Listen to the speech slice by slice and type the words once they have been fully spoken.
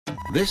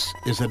This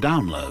is a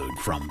download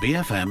from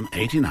BFM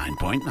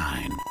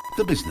 89.9,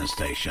 the business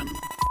station.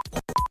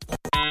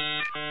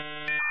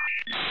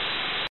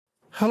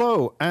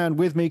 Hello, and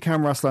with me,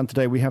 Cam Ruslan,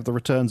 today we have the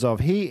returns of,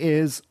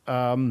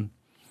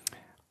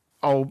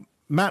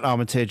 Matt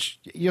Armitage.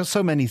 You're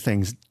so many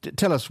things.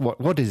 Tell us,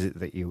 what is it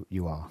that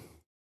you are?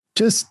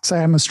 Just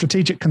say I'm a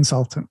strategic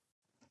consultant.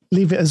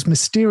 Leave it as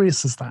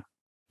mysterious as that.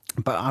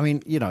 But I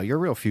mean, you're a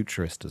real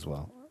futurist as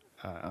well,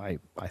 I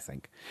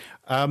think.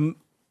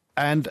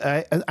 And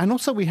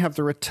also we have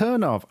the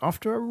return of,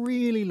 after a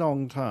really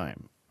long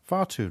time,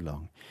 far too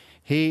long,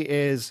 he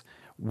is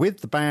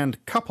with the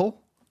band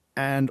Couple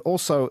and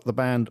also the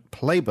band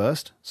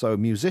Playburst, so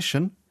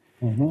musician,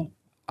 Aidil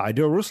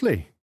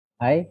Rusli.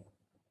 Hi.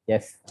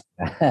 Yes.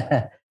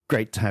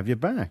 Great to have you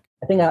back.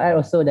 I think I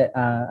also that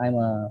I'm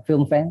a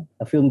film fan,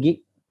 a film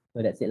geek.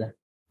 So that's it.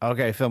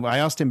 Okay, film. I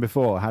asked him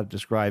before how to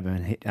describe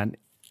him, and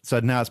so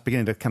now it's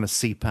beginning to kind of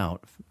seep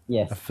out.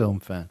 Yes. A film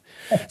fan.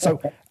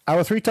 So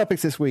our three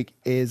topics this week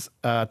is,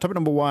 topic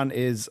number one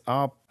is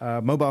our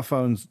mobile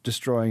phones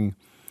destroying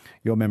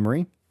your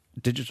memory,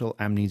 digital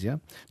amnesia.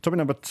 Topic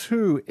number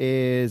two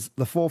is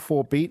the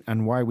 4/4 beat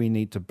and why we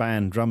need to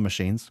ban drum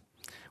machines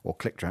or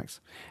click tracks.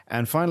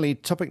 And finally,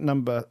 topic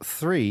number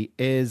three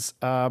is,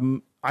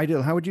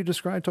 Aidil, how would you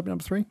describe topic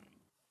number three?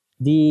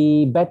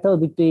 The battle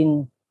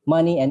between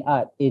money and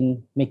art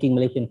in making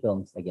Malaysian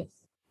films, I guess.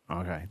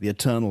 Okay, the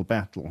eternal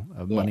battle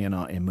of money and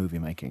art in movie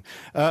making.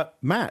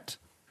 Matt,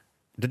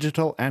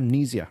 digital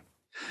amnesia.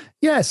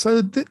 Yeah,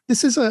 so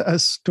this is a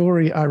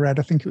story I read,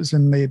 I think it was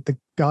in the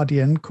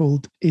Guardian,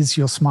 called Is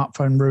Your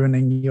Smartphone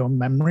Ruining Your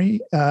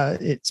Memory?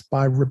 It's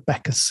by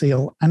Rebecca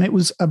Seal, and it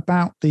was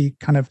about the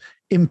kind of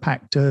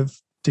impact of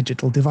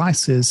digital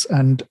devices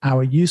and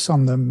our use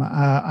on them.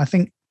 I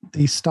think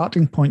the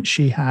starting point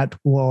she had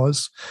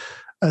was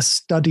a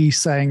study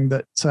saying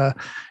that,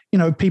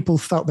 people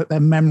felt that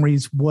their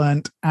memories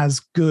weren't as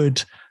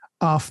good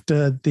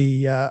after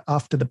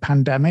the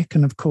pandemic.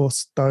 And of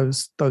course,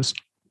 those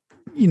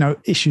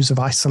issues of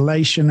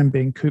isolation and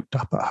being cooped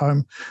up at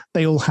home,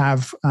 they all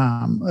have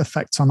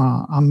effects on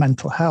our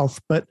mental health.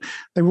 But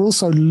they were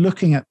also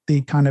looking at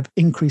the kind of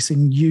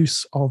increasing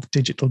use of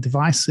digital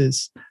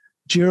devices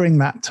during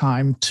that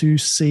time to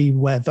see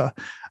whether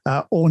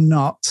or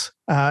not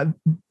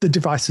the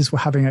devices were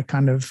having a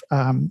kind of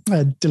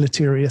a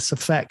deleterious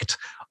effect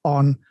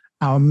on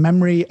our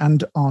memory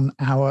and on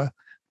our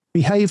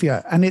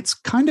behavior. And it's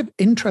kind of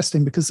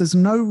interesting because there's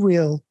no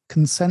real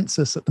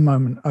consensus at the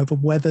moment over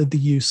whether the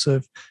use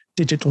of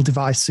digital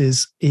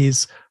devices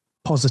is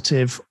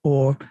positive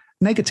or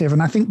negative.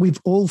 And I think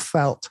we've all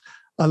felt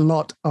a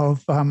lot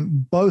of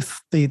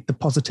both the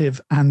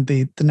positive and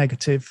the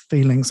negative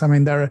feelings. I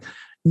mean, there are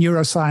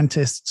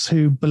neuroscientists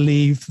who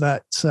believe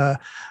that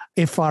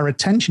if our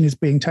attention is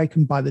being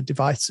taken by the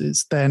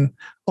devices, then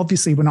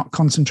obviously we're not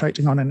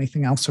concentrating on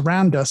anything else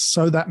around us.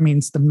 So that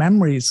means the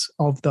memories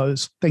of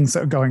those things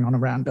that are going on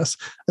around us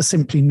are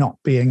simply not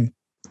being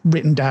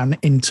written down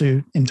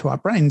into our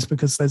brains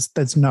because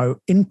there's no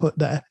input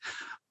there.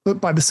 But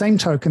by the same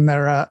token,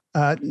 there are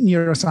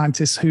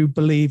neuroscientists who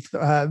believe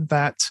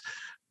that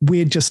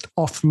we're just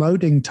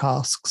offloading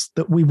tasks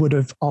that we would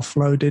have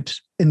offloaded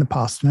in the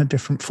past in a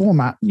different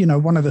format.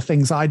 One of the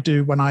things I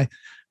do when I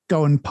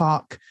go and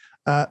park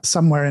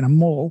somewhere in a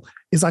mall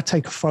is I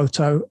take a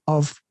photo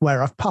of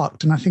where I've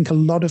parked. And I think a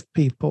lot of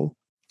people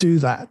do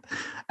that.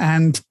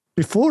 And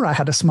before I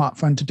had a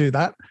smartphone to do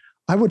that,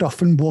 I would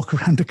often walk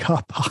around a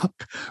car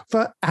park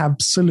for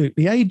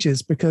absolutely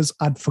ages because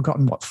I'd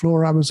forgotten what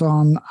floor I was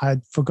on.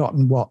 I'd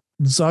forgotten what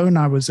zone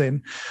I was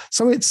in.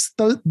 So it's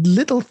the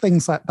little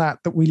things like that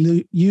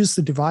we use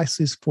the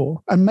devices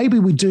for. And maybe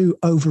we do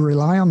over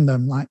rely on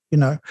them, like,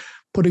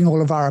 putting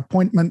all of our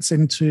appointments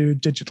into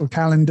digital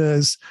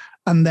calendars.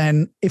 And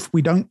then if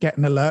we don't get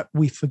an alert,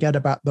 we forget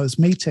about those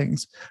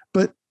meetings.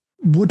 But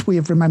would we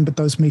have remembered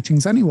those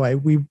meetings anyway?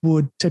 We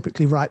would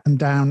typically write them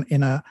down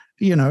in a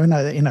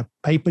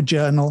paper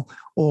journal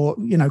or,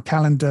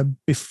 calendar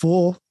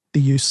before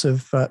the use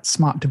of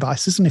smart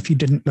devices. And if you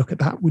didn't look at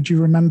that, would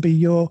you remember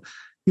your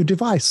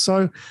device?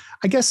 So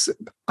I guess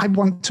I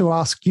want to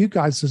ask you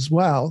guys as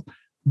well,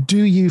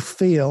 do you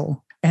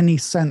feel any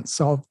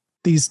sense of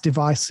these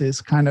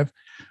devices kind of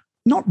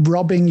not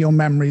robbing your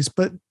memories,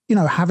 but,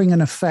 having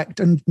an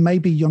effect, and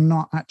maybe you're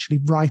not actually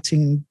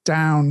writing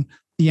down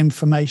the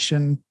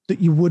information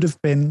that you would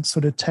have been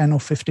sort of 10 or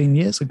 15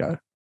 years ago?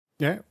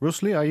 Yeah.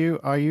 Rusli,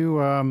 are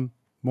you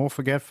more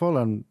forgetful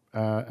and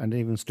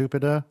even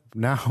stupider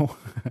now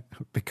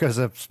because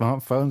of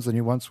smartphones than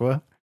you once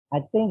were?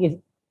 I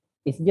think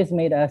it's just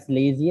made us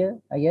lazier,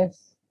 I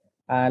guess.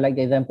 Like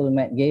the example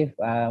Matt gave,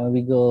 when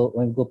we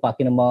go park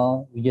in a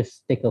mall, we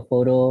just take a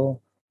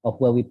photo of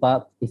where we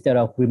park instead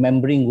of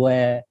remembering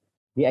where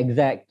the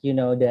exact,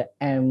 the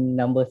M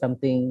number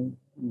something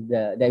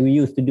that we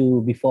used to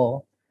do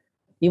before.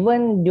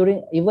 Even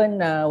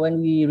when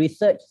we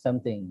research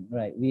something,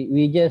 right?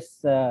 We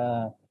just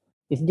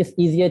it's just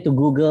easier to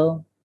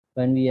Google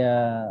when we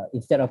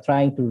instead of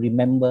trying to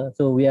remember.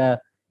 So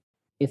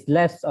it's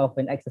less of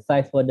an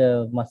exercise for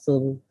the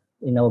muscle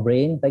in our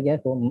brains, I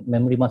guess, or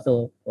memory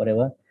muscle,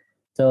 whatever.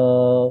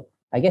 So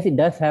I guess it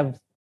does have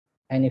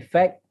an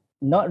effect,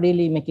 not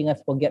really making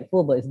us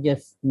forgetful, but it's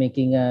just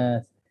making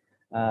us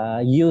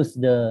use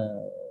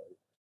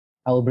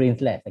our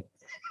brains less.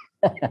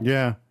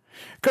 Yeah.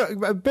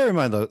 Bear in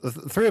mind, though, the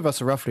three of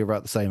us are roughly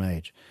about the same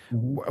age.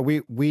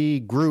 We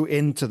grew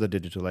into the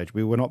digital age.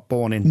 We were not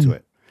born into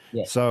it.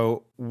 Yeah.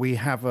 So we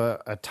have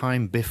a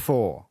time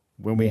before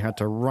when we had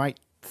to write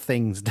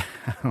things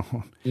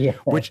down,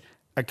 which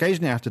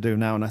occasionally I have to do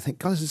now. And I think,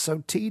 God, this is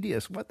so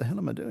tedious. What the hell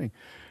am I doing?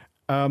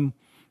 And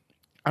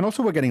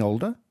also we're getting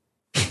older.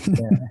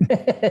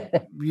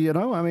 You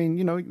know, I mean,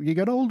 you know, you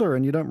get older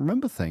and you don't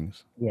remember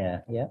things. Yeah.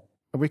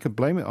 We could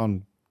blame it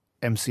on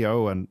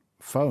MCO and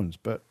phones,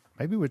 but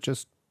maybe we're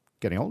just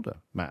getting older,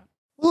 Matt.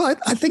 Well,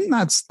 I think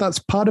that's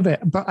part of it.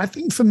 But I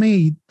think for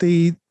me,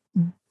 the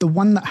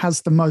one that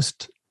has the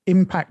most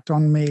impact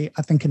on me,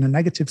 I think in a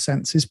negative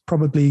sense, is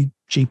probably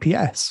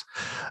GPS.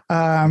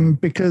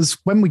 Because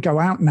when we go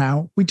out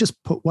now, we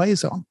just put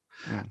Waze on.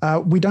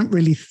 We don't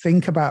really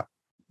think about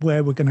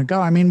where we're going to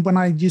go. I mean, when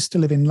I used to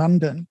live in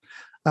London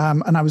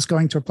and I was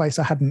going to a place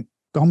I hadn't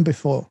gone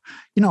before,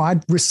 you know,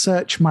 I'd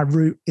research my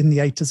route in the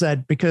A to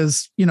Z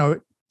because, you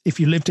know, if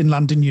you lived in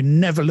London, you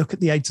never look at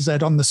the A to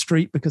Z on the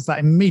street because that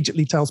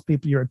immediately tells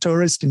people you're a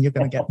tourist and you're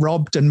going to get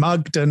robbed and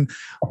mugged and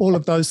all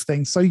of those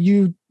things. So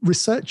you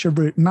research your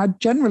route, and I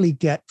generally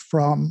get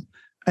from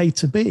A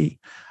to B.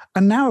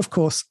 And now, of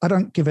course, I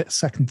don't give it a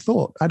second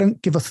thought. I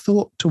don't give a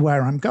thought to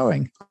where I'm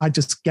going. I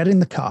just get in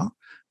the car,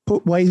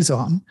 put Waze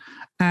on.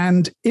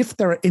 And if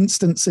there are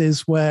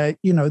instances where,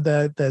 you know,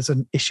 there's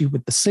an issue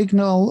with the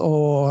signal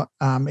or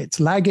it's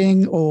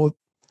lagging, or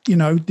you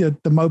know,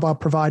 the mobile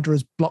provider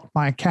has blocked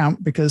my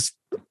account because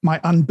my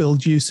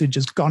unbilled usage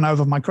has gone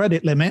over my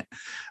credit limit,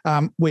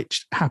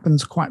 which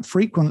happens quite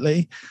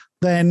frequently,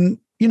 then,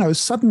 you know,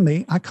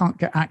 suddenly I can't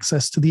get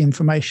access to the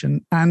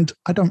information and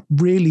I don't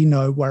really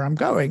know where I'm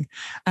going.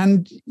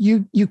 And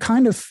you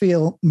kind of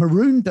feel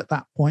marooned at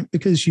that point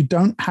because you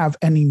don't have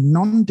any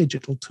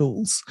non-digital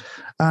tools.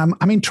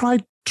 I mean, try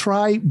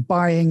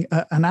buying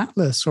an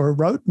atlas or a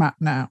roadmap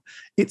now.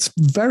 It's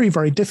very,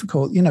 very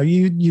difficult. You know,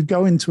 you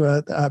go into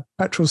a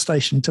petrol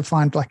station to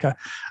find like a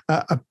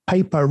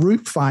paper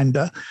route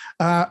finder,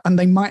 and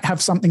they might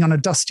have something on a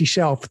dusty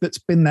shelf that's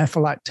been there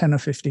for like 10 or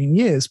 15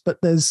 years, but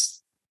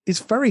it's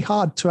very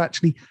hard to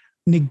actually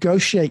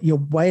negotiate your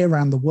way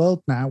around the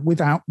world now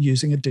without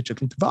using a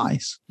digital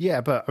device.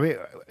 Yeah, but I mean,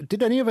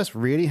 did any of us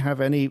really have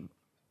any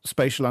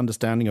spatial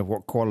understanding of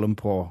what Kuala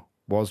Lumpur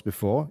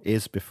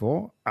is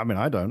before? I mean,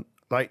 I don't.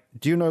 Like,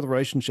 do you know the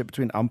relationship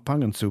between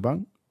Ampang and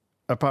Subang?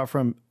 Apart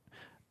from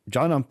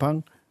Jalan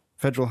Ampang,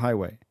 Federal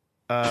Highway.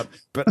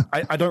 But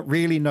I don't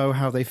really know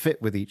how they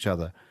fit with each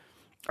other.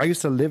 I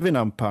used to live in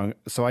Ampang,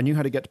 so I knew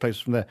how to get to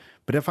places from there.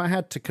 But if I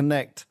had to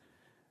connect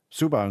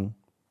Subang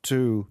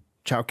to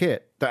Chow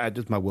Kit,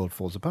 my world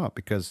falls apart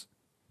because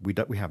we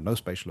have no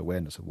spatial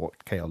awareness of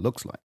what KL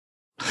looks like.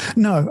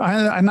 No,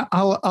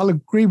 I'll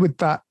agree with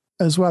that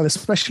as well.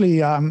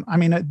 Especially, I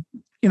mean,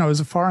 you know, as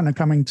a foreigner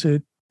coming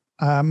to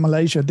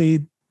Malaysia,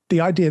 the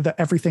idea that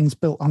everything's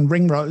built on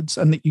ring roads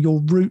and that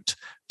your route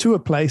to a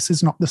place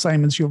is not the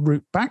same as your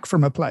route back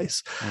from a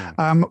place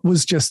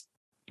was just,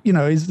 you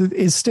know,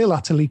 is still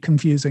utterly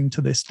confusing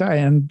to this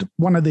day. And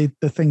one of the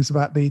things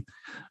about the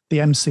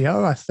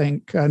MCO, I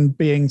think, and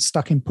being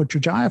stuck in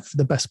Putrajaya for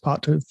the best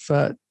part of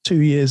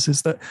 2 years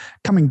is that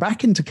coming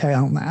back into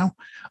KL now,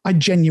 I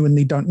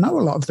genuinely don't know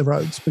a lot of the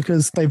roads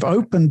because they've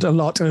opened a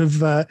lot of...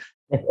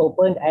 they've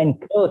opened and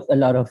closed a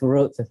lot of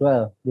roads as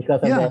well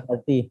because of the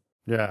LT.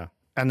 Yeah.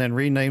 And then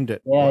renamed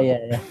it.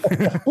 Yeah.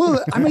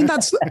 Well, I mean,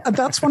 that's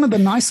one of the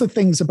nicer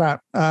things about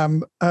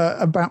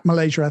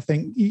Malaysia, I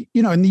think.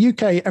 You know, in the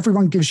UK,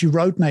 everyone gives you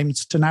road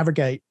names to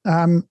navigate.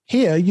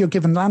 Here, you're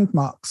given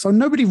landmarks. So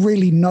nobody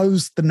really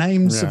knows the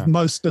names of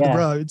most of the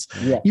roads.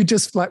 Yeah. You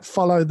just like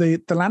follow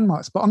the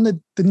landmarks. But on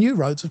the new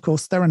roads, of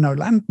course, there are no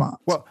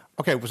landmarks. Well,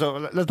 okay,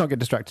 so let's not get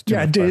distracted too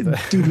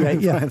much. Deviate,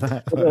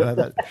 yeah.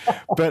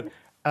 But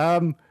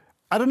I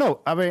don't know.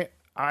 I mean,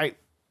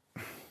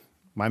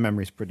 my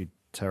memory's pretty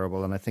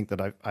terrible, and I think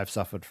that I've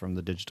suffered from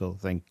the digital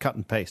thing. Cut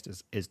and paste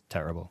is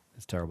terrible.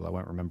 It's terrible. I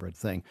won't remember a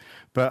thing.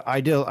 But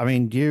ideal. I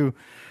mean,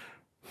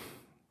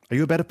 are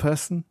you a better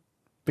person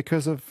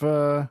because of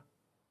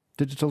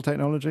digital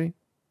technology?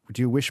 Would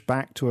you wish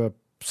back to a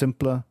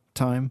simpler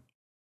time?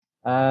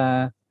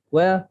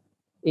 Well,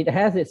 it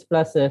has its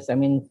pluses. I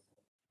mean,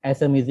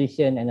 as a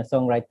musician and a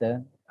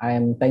songwriter, I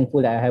am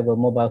thankful that I have a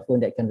mobile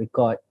phone that can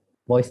record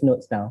voice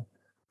notes now.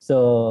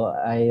 So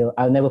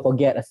I'll never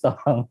forget a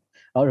song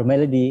or a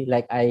melody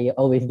like I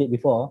always did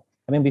before.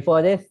 I mean,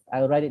 before this,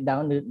 I'll write it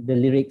down, the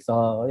lyrics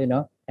or, you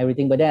know,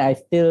 everything. But then I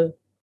still,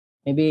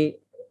 maybe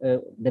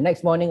the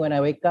next morning when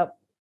I wake up,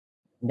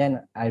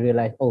 then I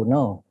realize, oh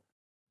no,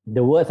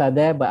 the words are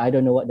there, but I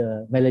don't know what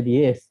the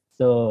melody is.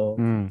 So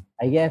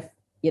I guess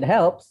it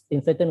helps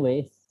in certain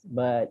ways,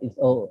 but it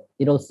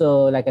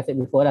also, like I said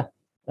before,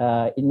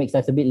 it makes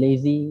us a bit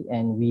lazy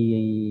and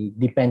we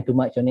depend too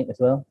much on it as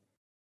well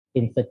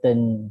in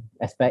certain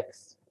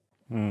aspects.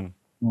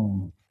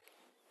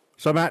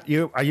 So Matt,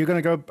 are you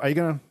going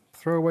to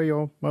throw away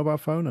your mobile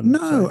phone and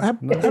No,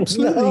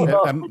 absolutely.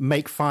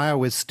 Make fire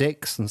with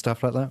sticks and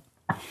stuff like that?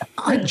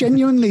 I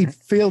genuinely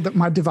feel that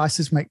my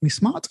devices make me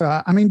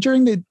smarter. I mean,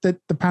 during the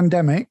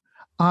pandemic,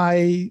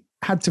 I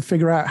had to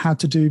figure out how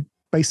to do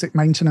basic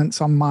maintenance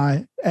on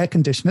my air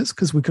conditioners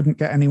because we couldn't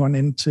get anyone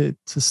in to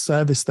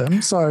service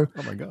them. So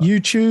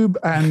YouTube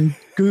and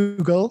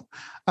Google,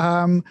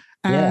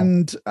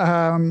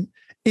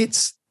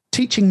 it's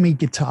teaching me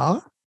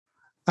guitar.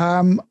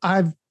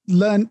 I've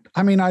learned,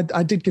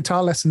 I did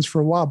guitar lessons for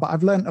a while, but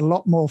I've learned a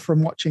lot more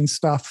from watching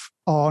stuff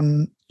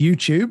on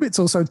YouTube. It's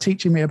also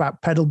teaching me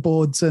about pedal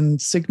boards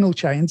and signal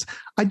chains.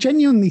 I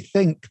genuinely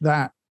think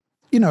that,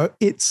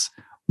 it's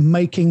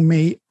making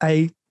me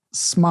a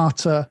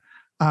smarter,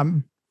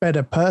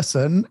 better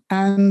person.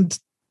 And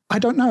I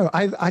don't know,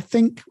 I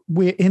think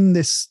we're in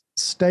this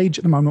stage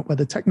at the moment where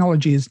the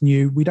technology is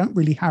new. We don't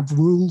really have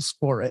rules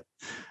for it.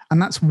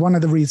 And that's one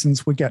of the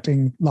reasons we're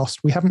getting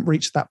lost. We haven't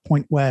reached that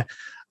point where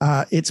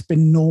it's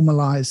been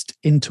normalized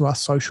into our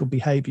social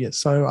behaviors.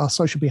 So our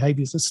social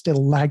behaviors are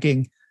still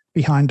lagging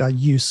behind our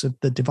use of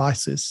the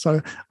devices.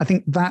 So I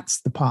think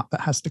that's the part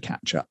that has to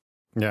catch up.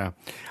 Yeah.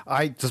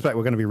 I suspect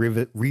we're going to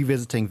be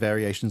revisiting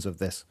variations of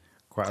this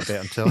quite a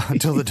bit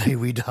until the day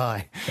we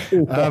die.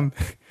 We're going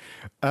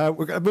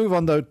to move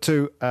on, though,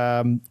 to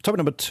topic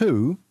number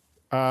 2,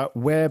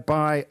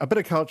 whereby a bit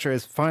of culture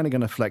is finally going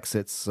to flex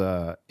its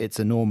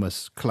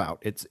enormous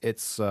clout.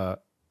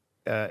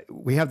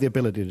 We have the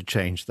ability to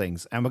change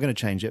things, and we're going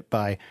to change it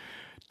by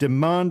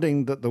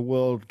demanding that the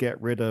world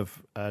get rid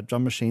of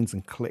drum machines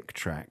and click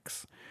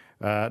tracks.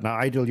 Now,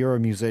 Ideal, you're a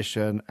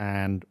musician,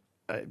 and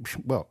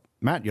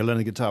Matt, you're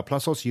learning guitar.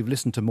 Plus, also, you've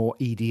listened to more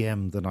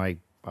EDM than I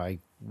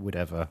would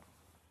ever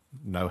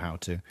know how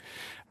to.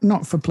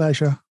 Not for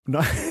pleasure.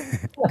 No.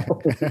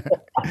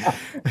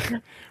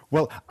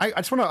 Well, I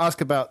just want to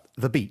ask about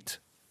the beat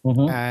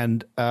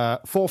and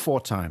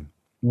 4/4 time.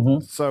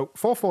 So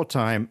 4/4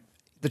 time,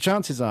 the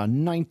chances are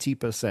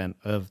 90%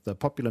 of the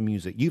popular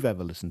music you've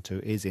ever listened to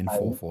is in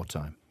 4/4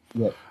 time.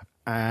 Yep.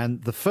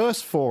 And the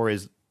first 4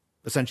 is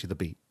essentially the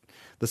beat.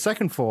 The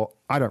second 4,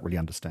 I don't really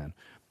understand,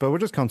 but we'll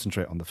just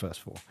concentrate on the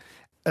first 4.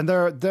 And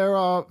there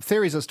are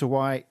theories as to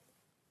why,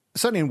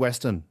 certainly in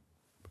Western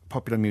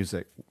popular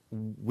music,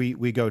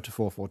 we go to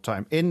 4/4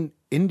 time. In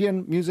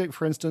Indian music,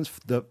 for instance,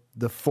 the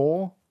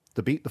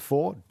beat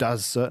 4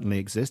 does certainly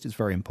exist. It's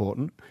very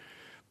important.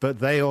 But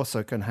they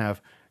also can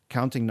have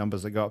counting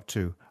numbers that go up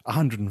to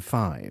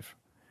 105,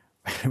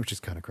 which is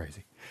kind of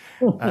crazy.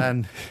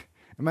 And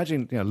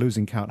imagine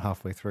losing count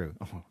halfway through.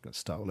 Oh, I've got to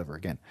start all over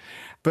again.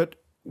 But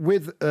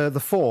with the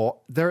 4,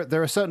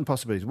 there are certain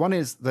possibilities. One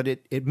is that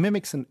it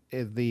mimics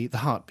the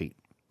heartbeat.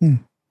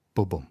 Boom,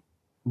 boom,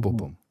 boom,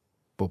 boom,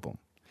 boom, boom.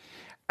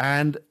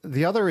 And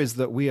the other is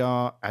that we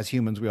are, as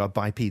humans, we are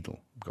bipedal.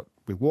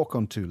 We walk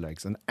on 2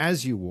 legs. And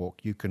as you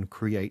walk, you can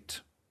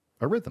create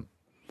a rhythm.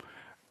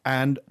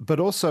 But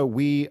also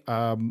we,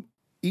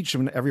 each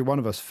and every one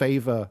of us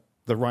favor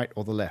the right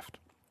or the left.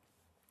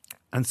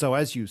 And so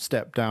as you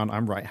step down,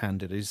 I'm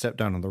right-handed. As you step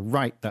down on the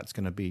right, that's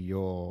going to be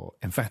your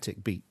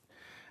emphatic beat.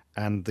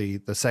 And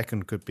the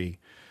second could be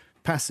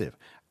passive.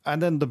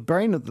 And then the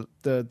brain of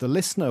the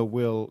listener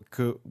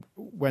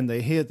when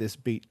they hear this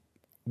beat,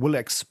 will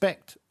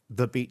expect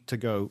the beat to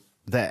go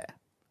there.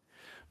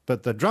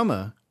 But the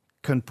drummer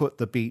can put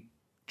the beat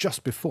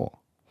just before.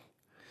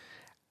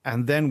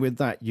 And then with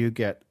that, you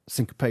get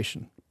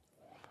syncopation.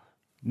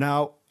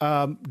 Now,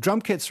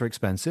 drum kits are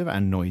expensive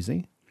and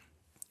noisy.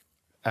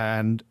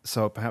 And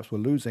so perhaps we're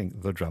losing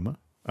the drummer.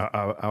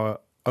 Our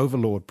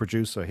overlord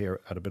producer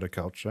here at A Bit of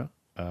Culture,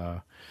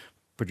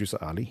 producer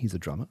Ali, he's a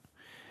drummer.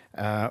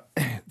 But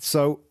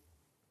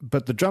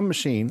the drum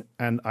machine,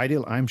 and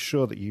Ideal, I'm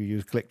sure that you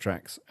use click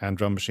tracks and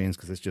drum machines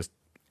because it's just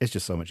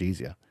so much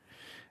easier.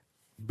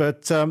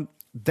 But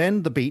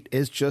then the beat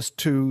is just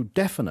too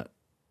definite.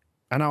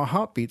 And our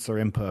heartbeats are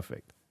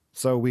imperfect.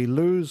 So we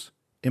lose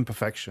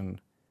imperfection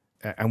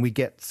and we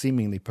get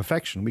seemingly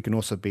perfection. We can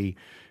also be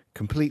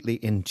completely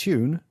in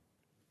tune.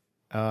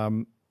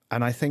 And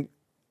I think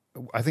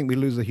we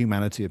lose the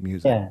humanity of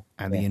music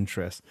and the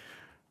interest.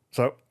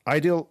 So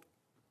Ideal,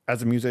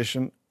 as a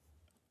musician,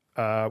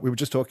 we were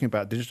just talking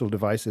about digital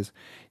devices.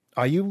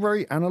 Are you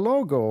very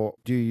analog or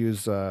do you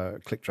use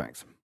click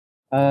tracks?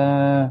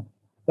 Well,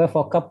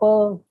 for a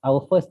couple,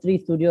 our first 3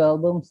 studio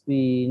albums,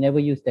 we never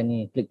used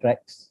any click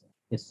tracks.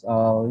 It's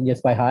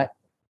just by heart.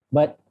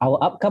 But our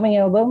upcoming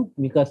album,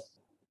 because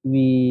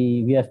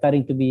we are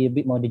starting to be a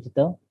bit more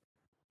digital,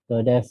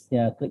 so there's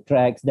click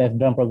tracks, there's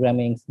drum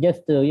programming,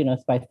 just to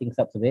spice things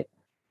up a bit.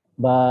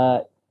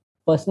 But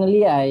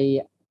personally,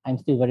 I'm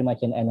still very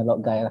much an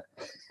analog guy.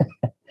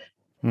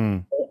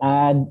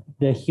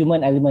 The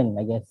human element,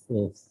 I guess,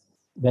 is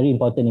very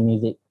important in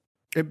music.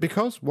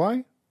 Because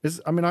why?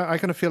 I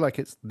kind of feel like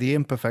it's the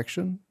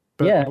imperfection.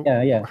 But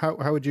yeah.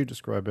 How would you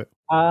describe it?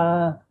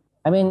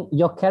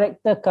 Your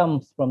character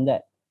comes from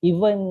that.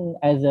 Even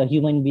as a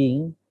human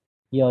being,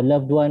 your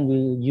loved one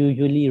will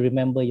usually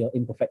remember your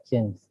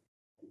imperfections.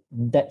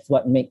 That's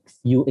what makes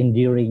you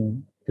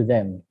endearing to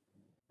them.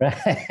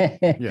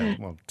 right? Yeah,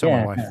 well, tell my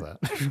Yeah. wife that,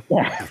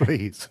 Yeah.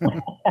 please.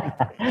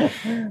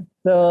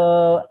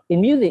 So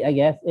in music, I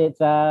guess it's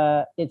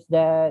that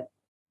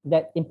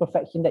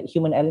imperfection, that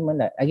human element.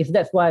 That I guess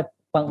that's why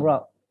punk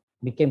rock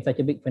became such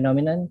a big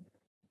phenomenon,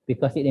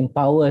 because it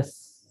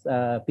empowers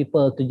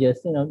people to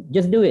just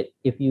do it.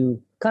 If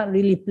you can't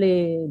really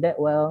play that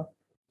well,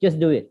 just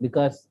do it,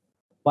 because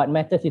what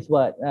matters is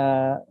what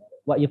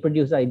you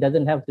produce. It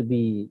doesn't have to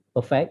be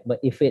perfect,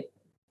 but if it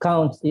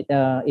counts,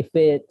 if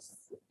it's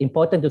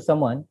important to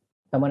someone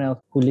else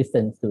who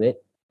listens to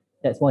it,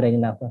 that's more than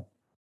enough,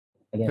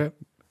 I guess. Okay.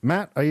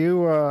 Matt, are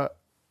you? I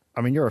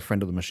mean, you're a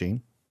friend of the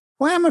machine.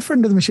 Well, I am a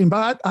friend of the machine,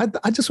 but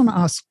I just want to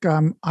ask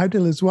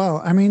Idil as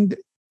well. I mean,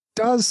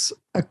 does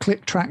a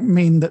click track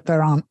mean that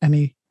there aren't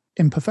any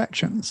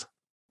imperfections?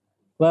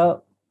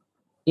 Well,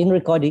 during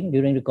recording,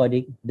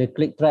 the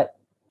click track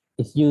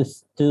is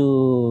used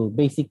to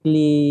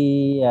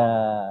basically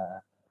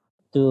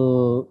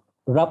to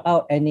rub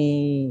out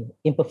any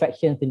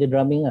imperfections in the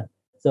drumming.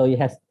 So it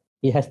has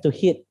to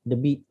hit the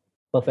beat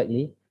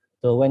perfectly.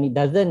 So when it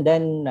doesn't,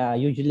 then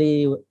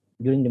usually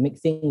during the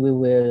mixing we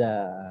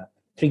will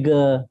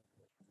trigger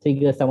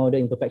some of the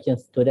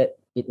imperfections so that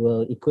it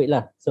will equate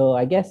lah. So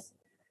I guess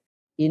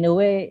in a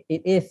way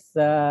it is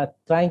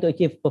trying to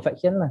achieve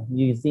perfection lah,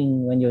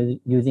 when you're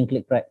using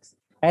click tracks,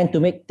 and to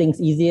make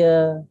things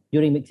easier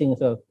during mixing as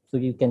well, so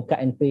you can cut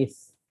and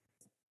paste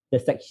the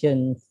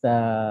sections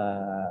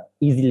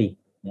easily.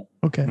 Yeah.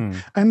 Okay.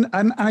 And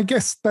I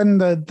guess then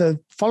the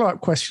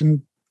follow-up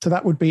question to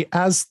that would be,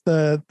 as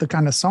the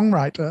kind of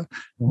songwriter,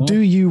 do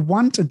you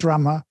want a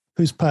drummer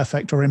who's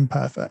perfect or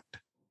imperfect?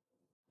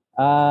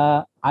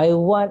 I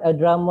want a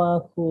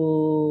drummer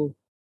who,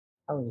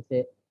 how would you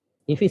say,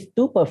 if it's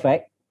too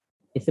perfect,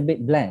 it's a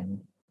bit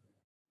bland,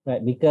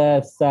 right?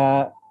 Because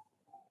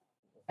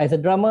as a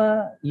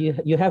drummer,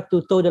 you have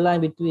to toe the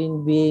line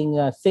between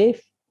being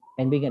safe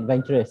and being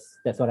adventurous.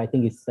 That's what I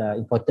think is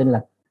important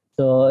lah.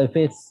 So if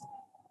it's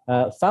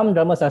some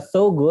drummers are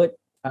so good,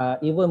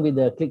 even with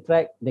the click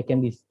track, they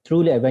can be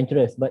truly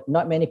adventurous. But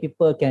not many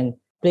people can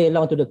play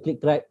along to the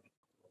click track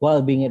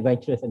while being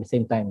adventurous at the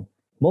same time.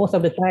 Most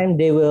of the time,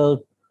 they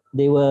know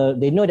they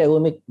will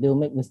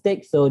make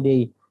mistakes, so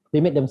they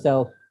limit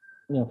themselves,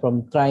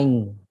 from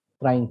trying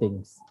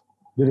things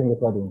during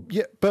recording.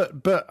 Yeah,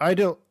 but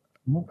Idil,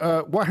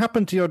 what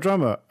happened to your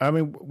drummer? I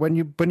mean, when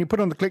you put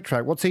on the click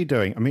track, what's he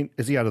doing? I mean,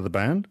 is he out of the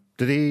band?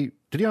 Did he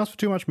ask for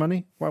too much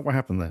money? What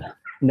happened there?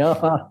 No,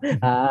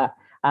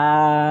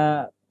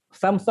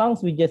 some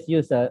songs we just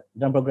use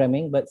drum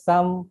programming, but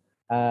some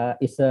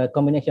it's a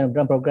combination of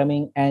drum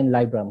programming and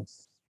live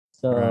drums.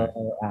 So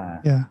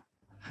yeah,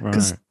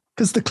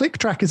 because the click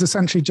track is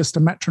essentially just a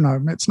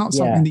metronome. It's not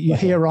something that you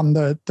hear on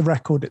the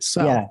record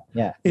itself.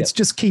 It's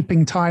just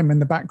keeping time in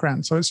the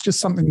background. So it's just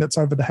something that's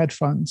over the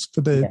headphones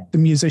for the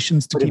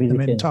musicians to keep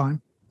them in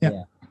time.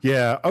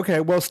 Yeah.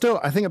 Okay. Well, still,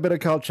 I think A Bit of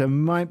Culture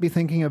might be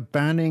thinking of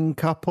banning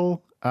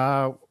Couple.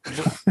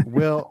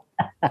 We'll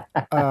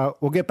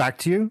get back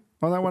to you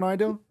on that one,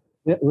 Idil.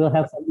 We'll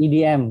have some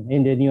EDM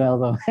in the new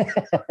album.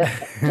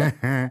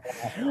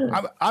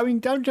 I mean,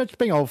 don't judge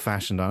being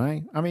old-fashioned,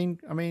 aren't I? I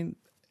mean,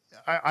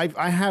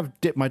 I have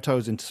dipped my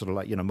toes into sort of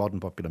like modern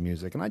popular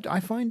music, and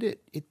I find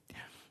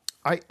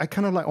I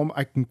kind of like,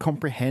 I can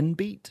comprehend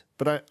beat,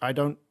 but I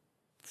don't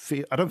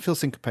feel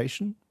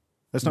syncopation.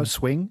 There's no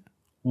swing.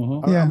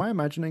 Am I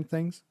imagining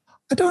things?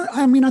 I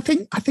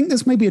think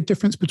there's maybe a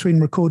difference between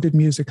recorded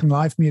music and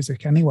live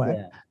music anyway.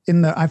 Yeah.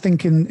 In that, I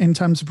think in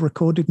terms of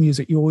recorded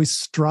music, you always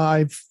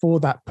strive for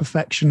that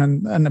perfection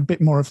and a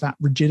bit more of that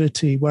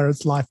rigidity,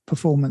 whereas live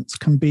performance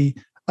can be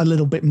a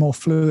little bit more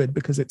fluid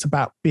because it's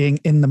about being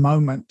in the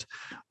moment.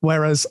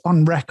 Whereas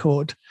on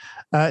record,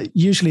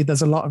 usually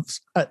there's a lot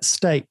at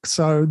stake.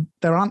 So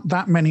there aren't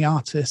that many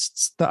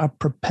artists that are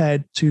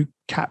prepared to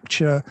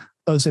capture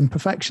those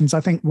imperfections.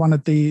 I think one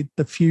of the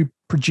few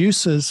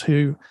producers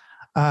who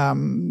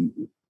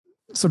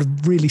sort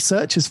of really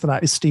searches for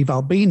that is Steve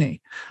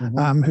Albini,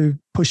 who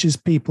pushes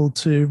people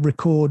to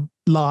record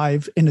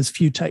live in as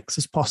few takes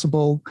as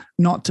possible,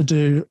 not to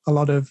do a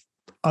lot of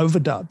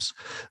overdubs.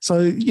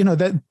 So,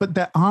 but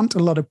there aren't a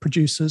lot of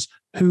producers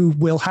who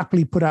will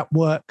happily put out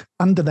work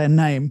under their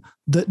name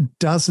that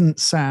doesn't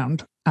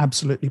sound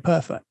absolutely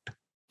perfect.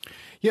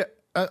 Yeah.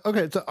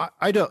 Okay, so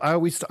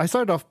I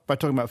started off by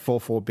talking about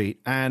 4/4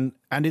 beat, and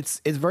it's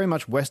very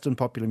much Western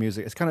popular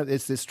music.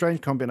 It's this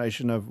strange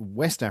combination of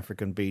West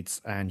African beats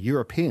and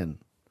European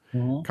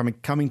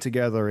coming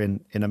together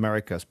in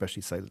America,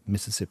 especially say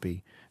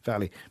Mississippi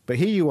Valley. But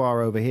here you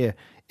are over here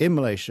in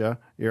Malaysia.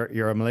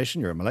 You're a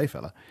Malaysian. You're a Malay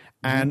fella,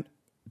 and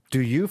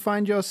do you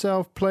find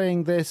yourself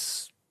playing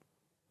this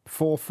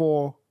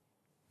 4/4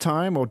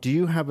 time, or do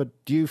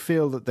you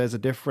feel that there's a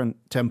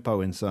different tempo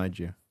inside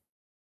you?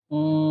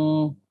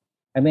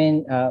 I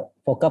mean,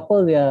 for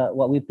Couple,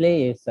 what we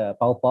play is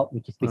power pop,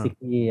 which is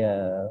basically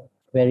a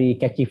very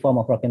catchy form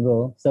of rock and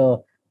roll.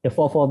 So the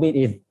 4/4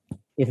 beat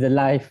is the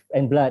life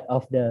and blood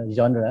of the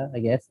genre, I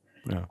guess.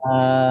 Yeah.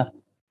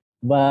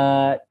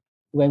 But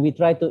when we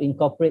try to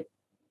incorporate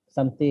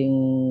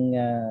something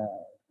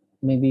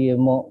maybe a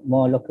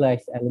more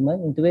localized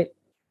element into it.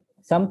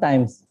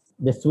 Sometimes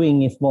the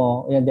swing is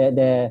more,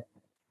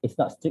 it's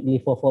not strictly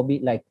 4/4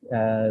 beat. Like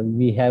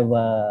we have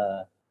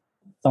a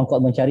song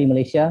called Mencari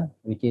Malaysia,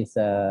 which is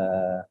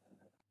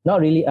not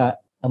really a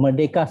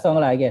Merdeka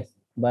song lah, I guess.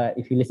 But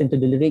if you listen to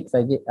the lyrics,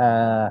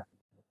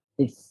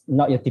 it's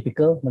not your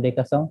typical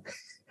Merdeka song.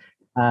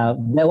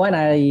 That one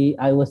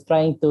I was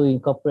trying to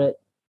incorporate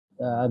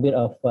a bit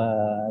of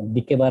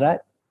Dikir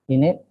Barat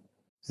in it.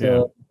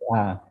 So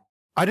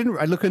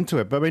I look into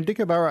it, but I mean,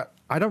 Dikir Barat,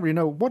 I don't really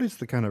know what is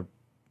the kind of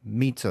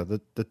meter,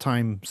 the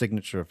time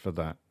signature for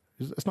that.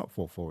 It's not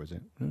 4/4, is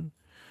it?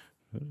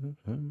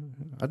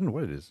 I don't know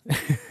what it is.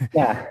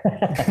 Yeah.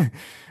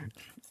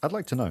 I'd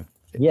like to know.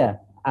 Yeah.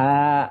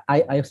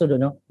 I also don't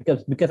know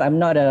because I'm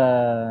not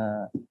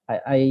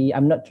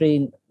I'm not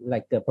trained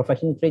like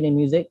professionally trained in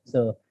music,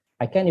 so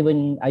I don't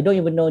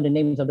even know the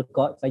names of the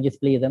chords. I just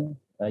play them.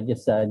 I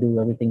just do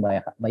everything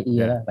by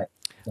ear.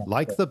 Yeah.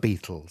 Like the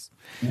Beatles.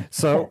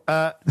 So,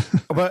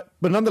 but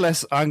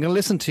nonetheless, I'm going to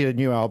listen to your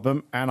new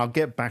album, and I'll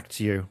get back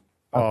to you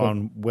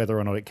on whether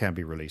or not it can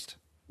be released.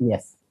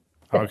 Yes.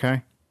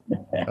 Okay.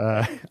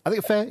 I think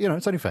it's fair.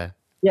 It's only fair.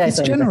 Yeah,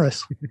 it's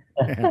generous.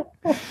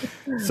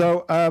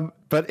 So,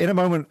 but in a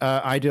moment,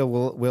 Ideal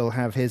will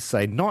have his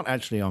say, not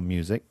actually on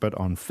music, but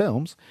on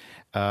films,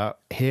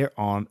 here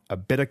on A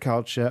Bit of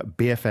Culture,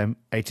 BFM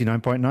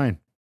 89.9.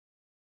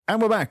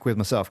 And we're back with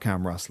myself,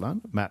 Cam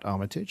Ruslan, Matt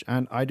Armitage,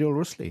 and Ideal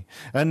Rusli.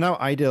 And now,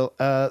 Ideal,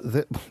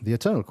 the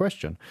eternal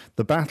question,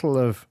 the battle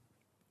of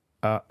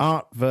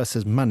art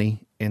versus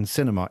money in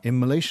cinema, in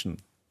Malaysian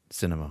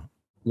cinema.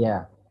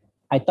 Yeah.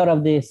 I thought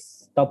of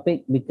this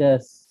topic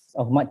because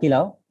of Mat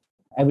Kilau.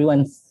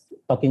 Everyone's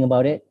talking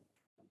about it.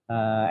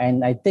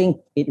 And I think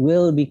it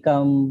will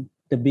become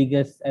the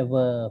biggest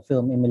ever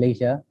film in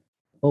Malaysia,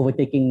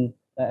 overtaking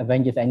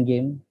Avengers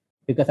Endgame.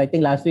 Because I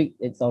think last week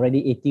it's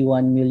already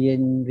 81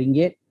 million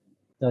ringgit.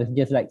 So it's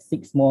just like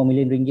 6 more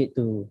million ringgit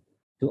to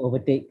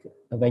overtake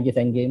Avengers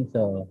Endgame.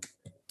 So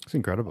it's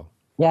incredible.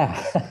 Yeah.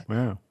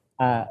 Wow.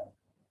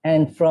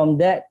 And from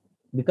that,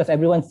 because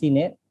everyone's seen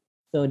it,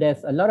 so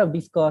there's a lot of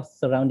discourse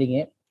surrounding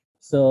it.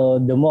 So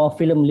the more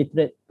film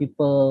literate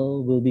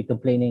people will be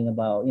complaining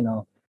about,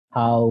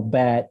 how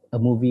bad a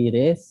movie it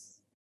is.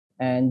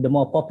 And the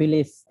more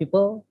populist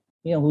people,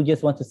 who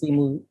just want to see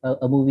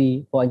a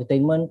movie for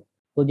entertainment,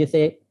 will just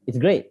say, it's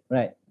great,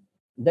 right?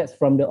 That's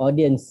from the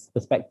audience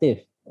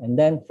perspective. And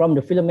then from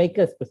the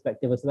filmmaker's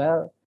perspective as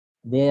well,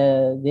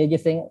 they're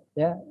just saying,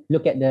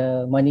 look at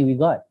the money we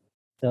got.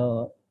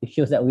 So it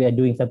shows that we are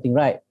doing something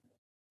right.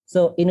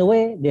 So in a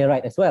way, they're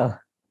right as well.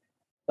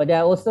 But there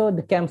are also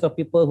the camps of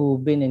people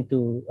who've been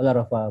into a lot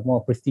of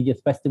more prestigious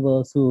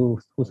festivals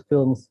whose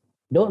films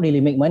don't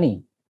really make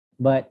money,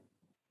 but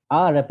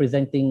are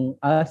representing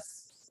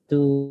us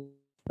too,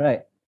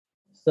 right?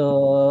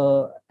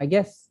 So I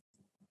guess,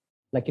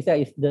 like you said,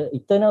 it's the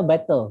eternal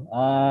battle,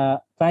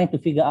 trying to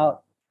figure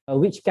out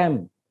which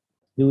camp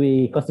do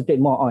we concentrate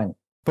more on.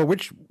 But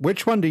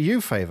which one do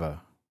you favor?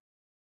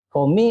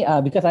 For me,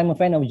 because I'm a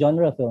fan of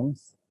genre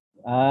films,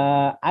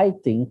 I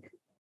think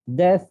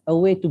there's a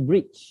way to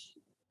bridge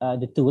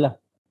the two lah.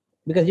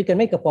 Because you can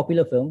make a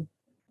popular film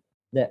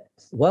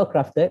that's well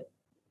crafted,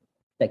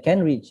 that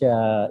can reach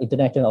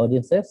international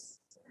audiences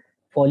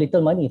for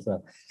little money as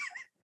well.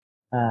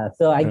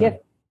 So I guess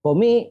for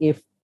me,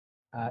 if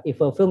a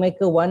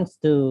filmmaker wants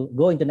to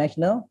go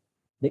international,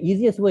 the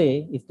easiest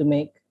way is to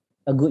make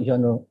a good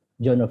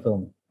genre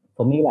film.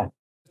 For me lah.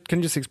 Can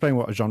you just explain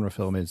what a genre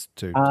film is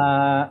too?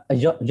 A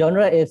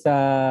genre is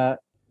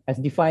as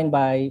defined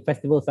by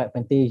festivals like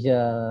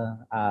Fantasia,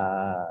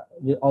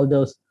 all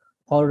those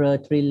horror,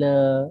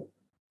 thriller,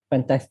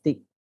 fantastic.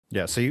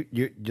 Yeah, so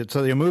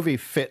so your movie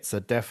fits a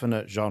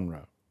definite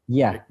genre.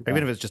 Yeah,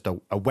 even if it's just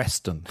a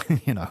western,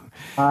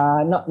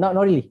 Not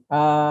really.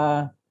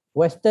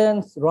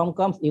 Westerns,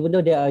 rom-coms, even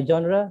though they are a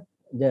genre,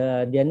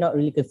 they are not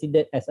really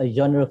considered as a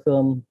genre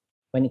film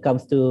when it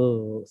comes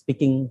to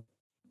speaking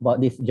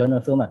about this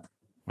genre film.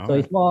 So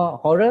it's more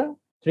horror,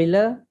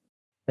 thriller,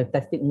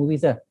 fantastic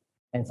movies and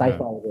sci-fi.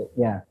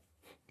 Yeah.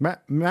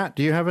 Matt,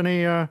 do you have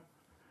any?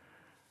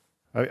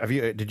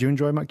 Did you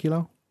enjoy Mat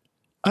Kilau?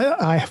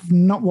 I have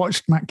not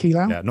watched Mat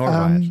Kilau. Yeah, nor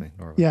have I actually.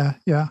 Yeah.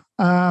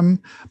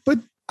 But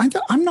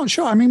I'm not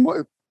sure. I mean,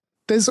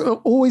 there's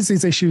always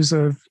these issues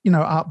of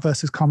art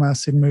versus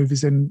commerce in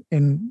movies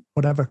in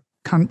whatever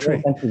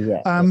country.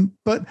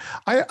 But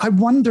I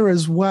wonder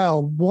as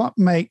well what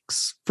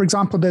makes, for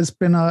example, there's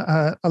been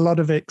a lot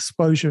of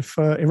exposure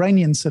for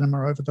Iranian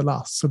cinema over the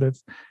last sort of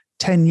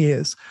 10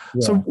 years.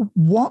 Yeah. So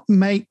what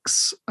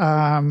makes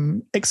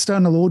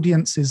external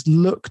audiences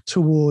look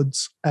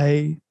towards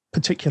a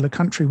particular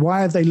country?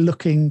 Why are they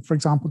looking, for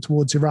example,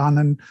 towards Iran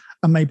and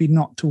maybe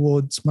not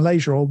towards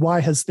Malaysia? Or why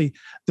has the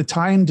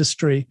Thai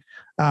industry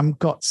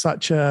got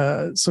such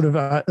a sort of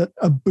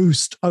a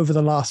boost over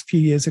the last few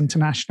years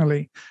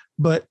internationally,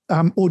 but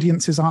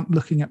audiences aren't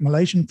looking at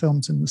Malaysian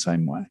films in the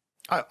same way?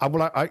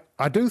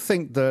 I do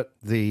think that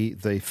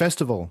the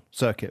festival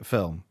circuit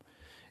film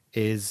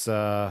is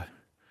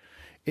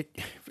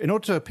in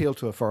order to appeal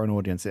to a foreign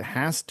audience, it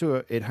has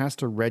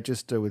to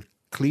register with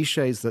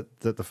cliches that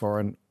the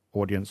foreign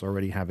audience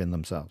already have in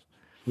themselves.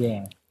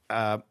 Yeah.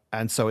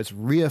 And so it's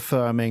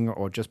reaffirming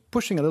or just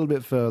pushing a little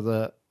bit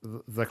further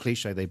the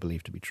cliche they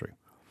believe to be true.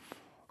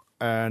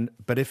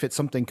 But if it's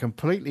something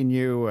completely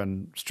new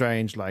and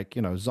strange, like,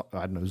 I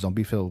don't know,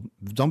 zombie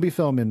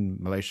film in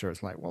Malaysia,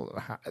 it's like, well,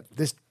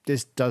 this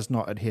does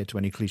not adhere to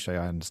any cliche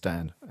I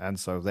understand, and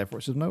so therefore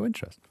it's of no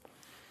interest.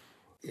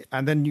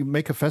 And then you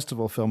make a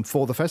festival film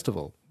for the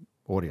festival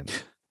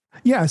audience.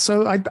 Yeah,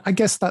 so I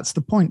guess that's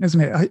the point, isn't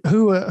it?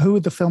 Who are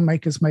the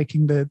filmmakers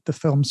making the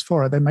films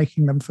for? Are they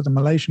making them for the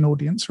Malaysian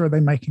audience, or are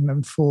they making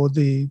them for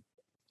the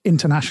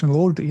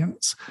international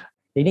audience?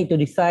 They need to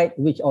decide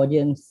which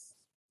audience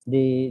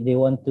they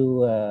want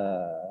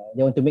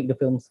to make the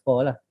films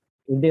for lah.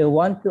 If they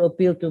want to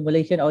appeal to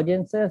Malaysian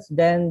audiences,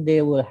 then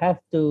they will have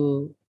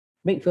to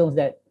make films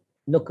that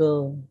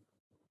local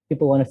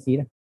people want to see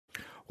lah.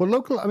 Well,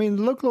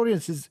 local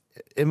audiences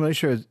in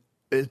Malaysia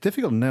is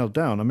difficult to nail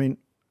down. I mean,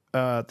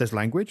 there's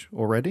language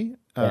already.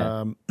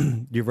 Yeah.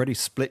 You've already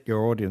split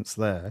your audience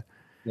there.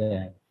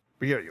 Yeah.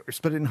 But you're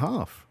split it in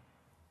half.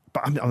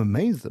 But I'm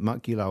amazed that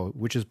Mat Kilau,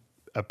 which is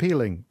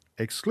appealing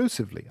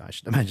exclusively, I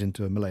should imagine,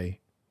 to a Malay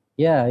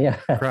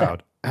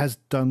crowd, has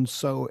done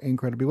so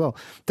incredibly well.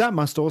 That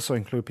must also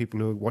include people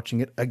who are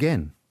watching it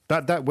again.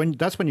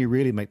 That's when you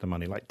really make the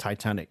money, like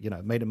Titanic,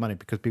 made it money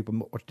because people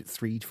watched it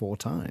 3-4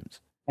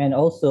 times. And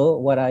also,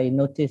 what I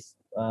noticed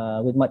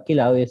with Mat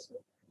Kilau is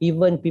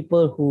even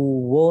people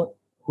who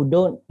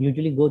don't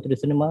usually go to the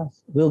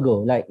cinemas will go.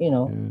 Like,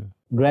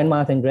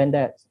 grandmas and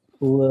granddads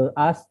who will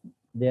ask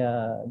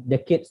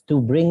their kids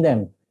to bring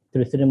them to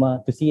the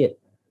cinema to see it.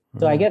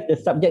 So I guess the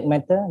subject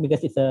matter,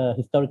 because it's a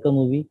historical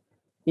movie,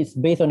 it's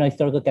based on a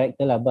historical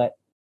character lah. But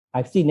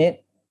I've seen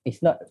it.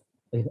 It's not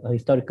a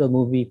historical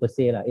movie per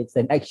se lah. It's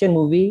an action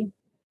movie,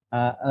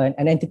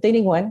 an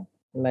entertaining one,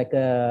 like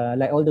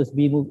all those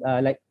B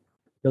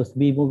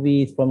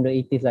movies from the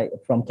 80s, like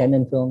from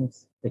Canon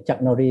Films, the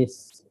Chuck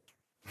Norris,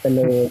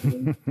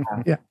 Stallone.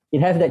 Yeah.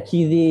 It has that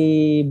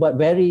cheesy but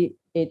it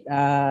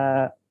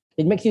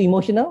makes you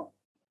emotional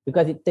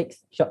because it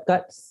takes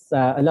shortcuts,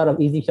 a lot of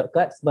easy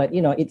shortcuts, but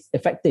it's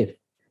effective.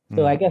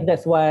 So I guess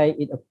that's why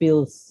it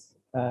appeals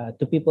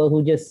to people who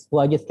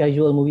are just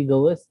casual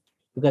moviegoers,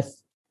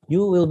 because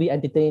you will be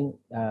entertained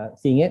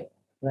seeing it,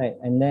 right?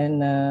 And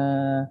then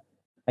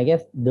I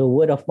guess the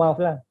word of mouth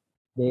lah.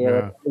 They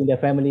are telling their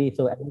family,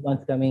 so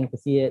everyone's coming to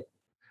see it.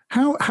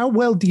 How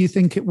well do you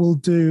think it will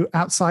do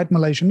outside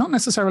Malaysia? Not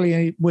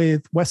necessarily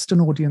with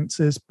Western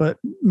audiences, but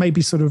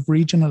maybe sort of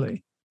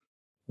regionally.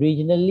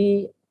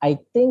 Regionally, I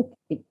think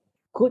it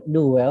could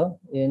do well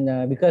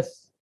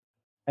because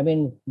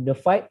the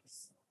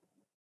fights,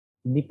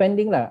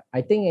 depending lah.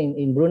 I think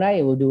in Brunei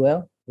it will do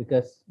well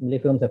because Malay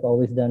films have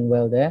always done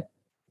well there.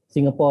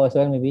 Singapore as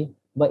well maybe,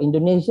 but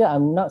Indonesia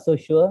I'm not so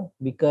sure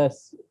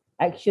because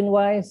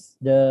action-wise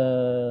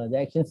the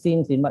action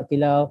scenes in Mat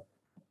Kilau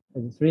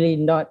is really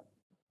not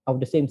of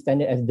the same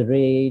standard as The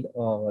Raid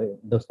or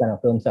those kind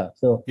of films are.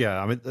 So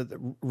yeah, the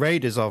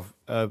Raid is of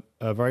a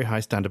very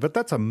high standard, but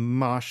that's a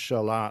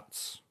martial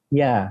arts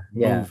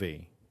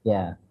movie.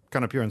 Yeah,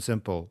 kind of pure and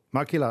simple.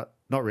 Mat Kilau,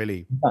 not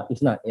really.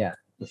 It's not. Yeah.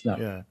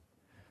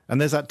 And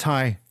there's that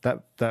Thai,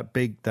 that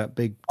big Thai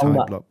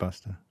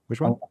blockbuster.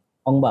 Which one?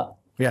 Ong Bak.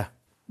 Yeah.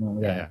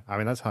 Yeah. I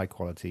mean, that's high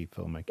quality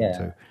filmmaking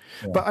too.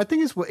 Yeah. But I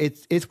think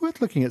it's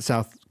worth looking at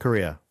South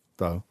Korea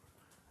though.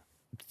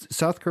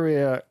 South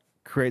Korea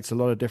creates a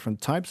lot of different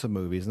types of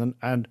movies,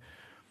 and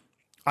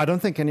I don't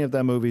think any of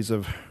their movies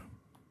have,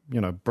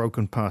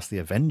 broken past the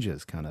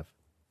Avengers kind of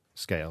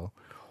scale.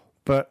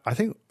 But I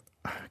think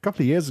a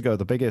couple of years ago,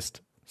 the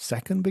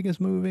second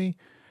biggest movie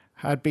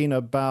had been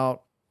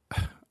about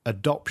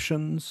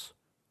adoptions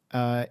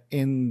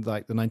in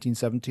like the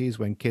 1970s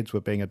when kids were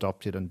being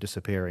adopted and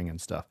disappearing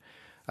and stuff.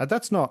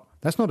 That's not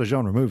a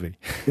genre movie.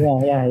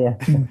 Yeah.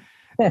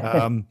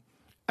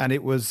 And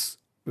it was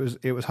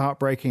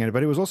heartbreaking,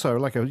 but it was also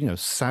like a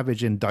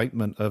savage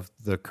indictment of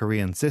the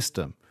Korean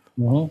system.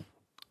 Mm-hmm.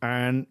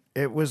 And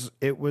it was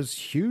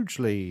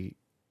hugely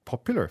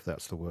popular, if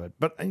that's the word.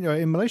 But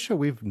in Malaysia,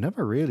 we've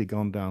never really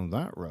gone down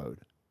that road.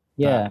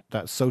 Yeah,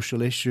 that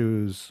social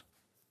issues.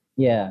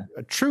 Yeah,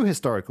 a true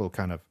historical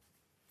kind of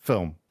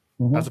film,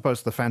 as opposed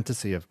to the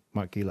fantasy of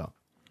Mat Kilau.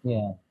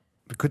 Yeah,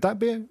 could that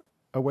be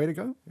a way to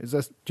go?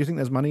 Do you think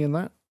there's money in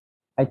that?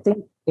 I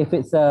think if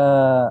it's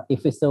a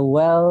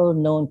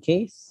well-known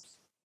case,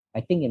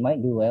 I think it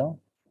might do well.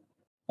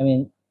 I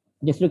mean,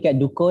 just look at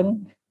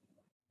Dukun,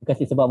 because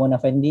it's about Mona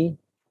Fandi.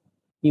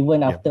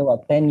 Even after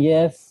 10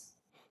 years,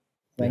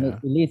 when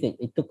it's released,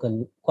 it took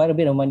quite a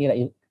bit of money.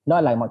 Like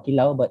not like Mat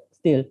Kilau, but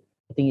still,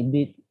 I think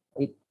it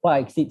far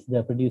exceeds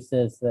the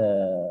producer's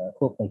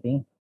hope, I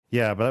think.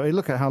 Yeah, but I mean,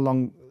 look at how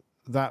long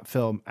that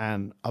film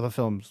and other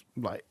films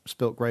like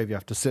Spilt Gravy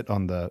have to sit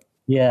on the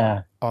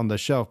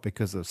shelf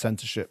because of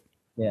censorship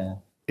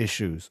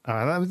issues.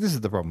 This is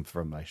the problem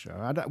for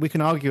Malaysia. We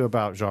can argue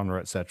about genre,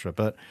 etc.,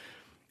 but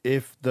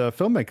if the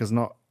filmmakers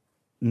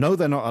know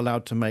they're not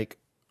allowed to make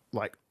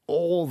like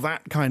all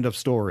that kind of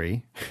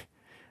story,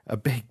 a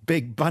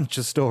big bunch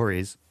of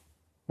stories,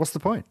 what's the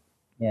point?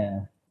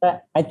 Yeah.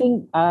 But I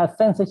think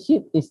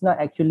censorship is not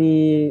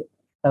actually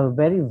a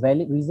very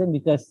valid reason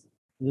because,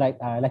 like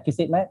you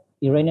said, Matt,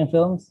 Iranian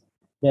films,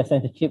 their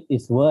censorship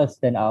is worse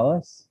than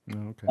ours.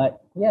 Okay.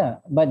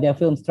 But their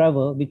films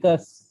travel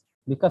because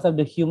of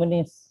the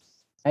humanist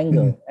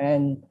angle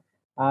and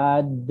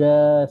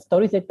the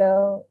stories they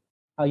tell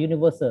are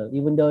universal,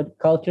 even though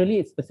culturally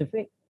it's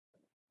specific,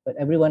 but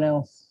everyone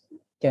else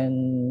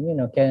can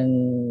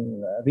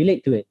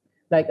relate to it.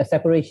 Like A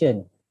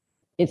Separation,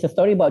 it's a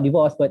story about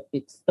divorce, but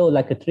it's told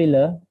like a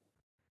thriller,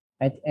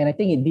 and I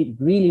think it did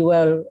really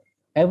well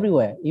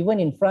everywhere. Even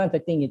in France, I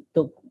think it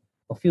took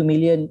a few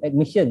million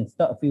admissions,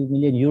 not a few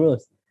million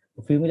euros,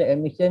 a few million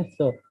admissions.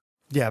 So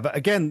yeah, but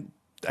again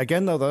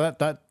though,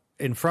 that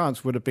in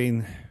France would have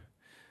been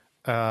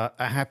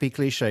a happy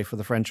cliche for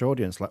the French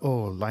audience, like,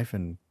 oh, life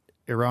in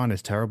Iran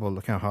is terrible.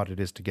 Look how hard it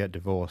is to get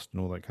divorced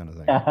and all that kind of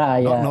thing.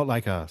 yeah. Not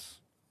like us.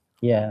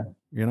 Yeah.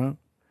 You know?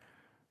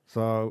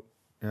 So,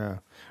 yeah.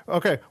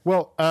 Okay,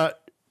 well,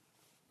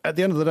 at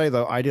the end of the day,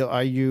 though, Ideal,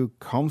 are you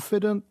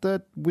confident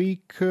that we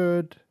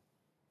could...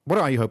 What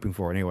are you hoping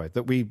for, anyway?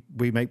 That we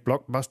make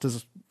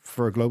blockbusters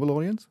for a global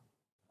audience?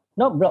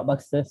 Not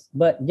blockbusters,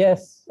 but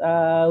yes,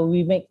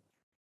 we make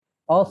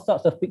all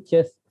sorts of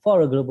pictures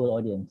for a global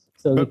audience.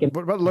 So But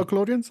what about the local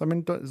audience? I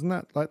mean, isn't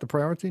that like the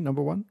priority,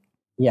 number one?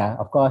 Yeah,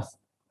 of course.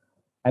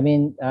 I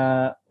mean,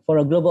 for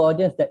a global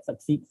audience that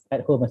succeeds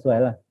at home as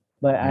well.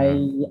 But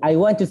I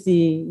want to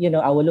see,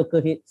 our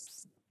local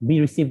hits be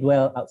received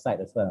well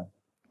outside as well.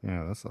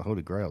 Yeah, that's the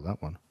holy grail,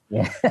 that one.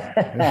 Yeah.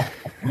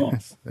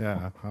 Yes,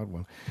 yeah, hard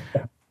one.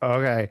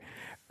 Okay.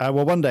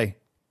 Well, one day,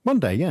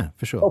 yeah,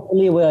 for sure.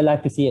 Hopefully we're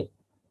alive to see it.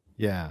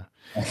 Yeah.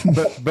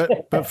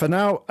 But for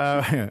now,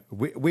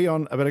 we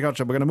on A Bit of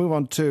Culture, we're going to move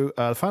on to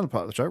the final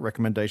part of the show,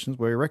 recommendations,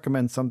 where we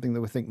recommend something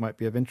that we think might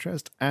be of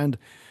interest. And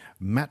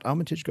Matt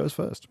Armitage goes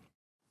first.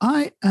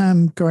 I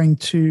am going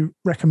to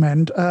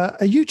recommend a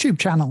YouTube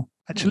channel,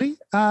 actually.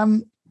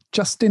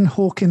 Justin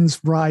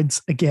Hawkins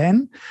Rides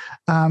Again.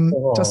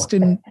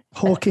 Justin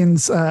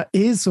Hawkins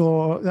is,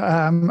 or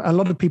a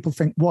lot of people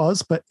think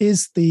was, but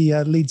is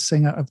the lead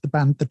singer of the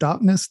band The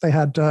Darkness. They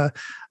had a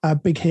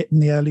big hit in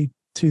the early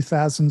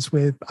 2000s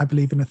with, I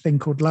believe, in A Thing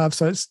Called Love.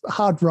 So it's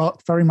hard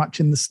rock, very much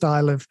in the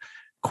style of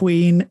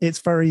Queen. It's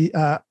very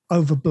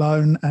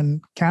overblown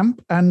and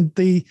camp. And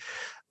the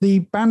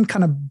band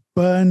kind of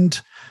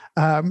burned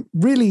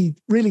really,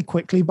 really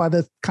quickly. By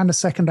the kind of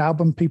second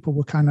album, people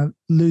were kind of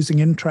losing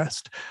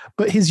interest.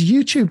 But his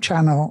YouTube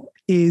channel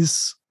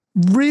is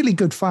really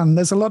good fun.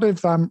 There's a lot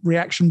of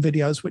reaction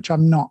videos, which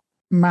I'm not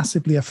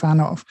massively a fan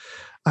of.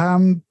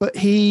 But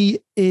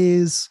he's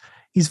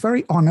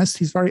very honest.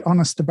 He's very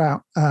honest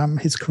about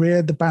his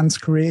career, the band's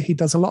career. He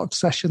does a lot of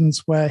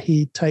sessions where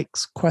he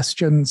takes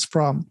questions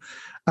from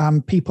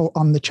people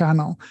on the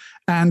channel,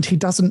 and he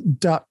doesn't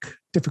duck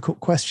difficult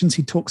questions.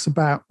 He talks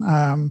about,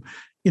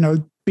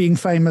 being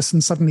famous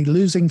and suddenly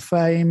losing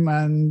fame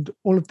and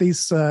all of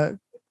these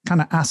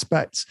kind of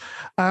aspects.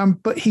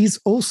 But he's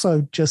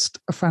also just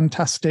a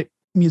fantastic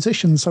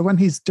musician. So when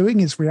he's doing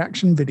his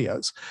reaction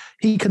videos,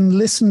 he can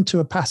listen to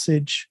a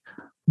passage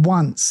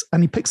once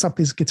and he picks up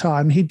his guitar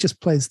and he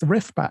just plays the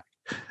riff back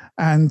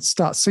and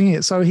starts singing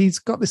it. So he's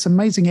got this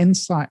amazing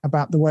insight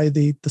about the way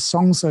the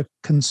songs are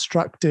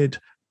constructed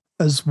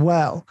as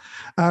well.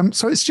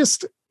 So it's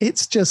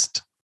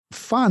just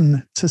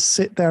fun to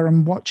sit there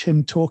and watch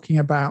him talking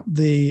about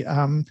the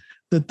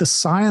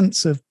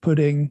science of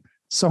putting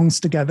songs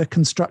together,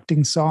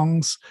 constructing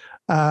songs,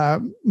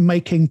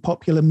 making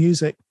popular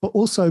music, but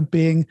also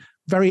being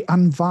very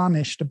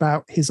unvarnished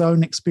about his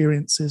own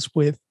experiences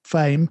with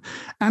fame,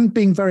 and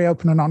being very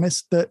open and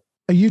honest that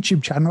a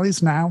YouTube channel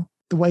is now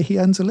the way he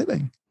earns a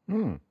living.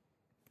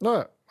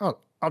 No,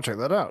 I'll check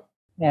that out.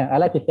 Yeah, I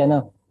like his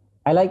channel.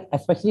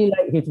 Especially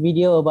like his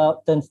video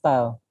about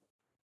Turnstile.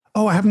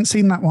 Oh, I haven't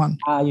seen that one.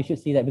 You should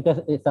see that because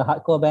it's a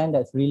hardcore band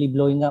that's really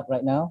blowing up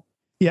right now.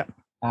 Yeah.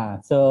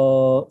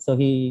 So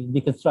he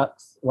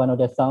deconstructs one of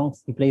their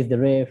songs. He plays the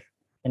riff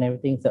and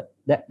everything. So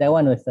that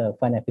one was a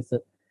fun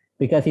episode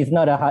because he's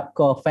not a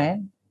hardcore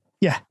fan.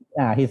 Yeah.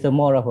 He's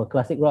more of a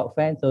classic rock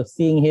fan. So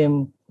seeing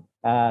him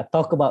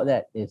talk about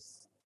that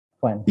is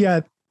fun.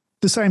 Yeah,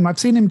 the same. I've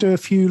seen him do a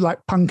few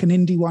like punk and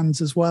indie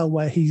ones as well,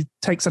 where he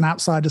takes an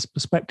outsider's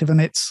perspective, and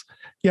it's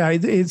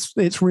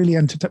really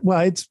entertaining.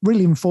 Well, it's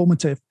really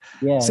informative.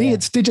 Yeah.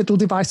 It's digital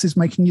devices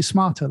making you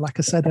smarter, like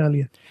I said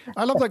earlier.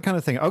 I love that kind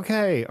of thing.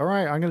 Okay, all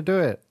right, I'm going to do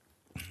it.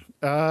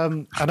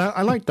 And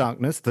I like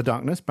The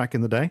Darkness back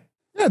in the day.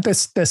 Yeah,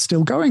 they're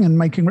still going and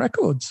making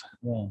records.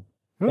 Yeah.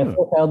 The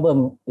first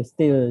album is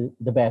still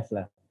the best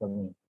for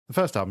me. The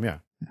first album, yeah.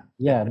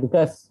 Yeah,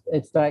 because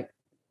it's like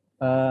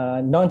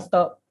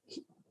non-stop,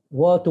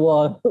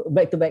 wall-to-wall,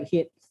 back-to-back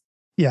hits.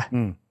 Yeah.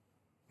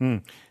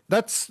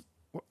 That's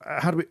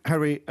how do we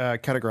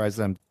categorize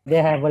them?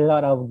 They have a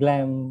lot of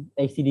glam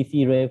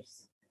AC/DC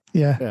riffs.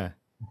 Yeah.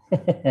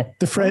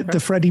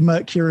 The Freddie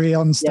Mercury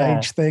on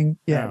stage thing.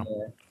 Yeah.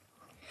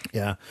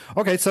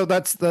 Okay, so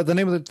that's the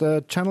name of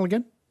the channel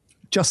again?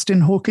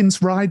 Justin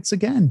Hawkins Rides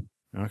Again.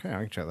 Okay,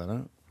 I can check that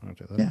out. I'll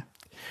check that Yeah.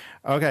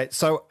 out. Okay,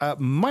 so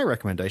my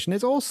recommendation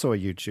is also a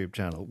YouTube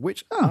channel,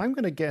 which I'm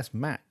going to guess,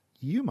 Matt,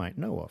 you might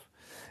know of.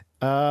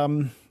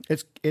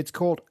 It's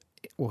called,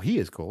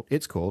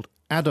 it's called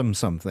Adam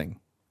something.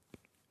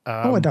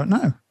 I don't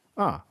know.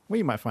 Well,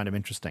 you might find him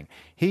interesting.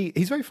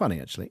 He's very funny,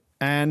 actually.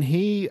 And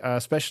he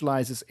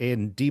specializes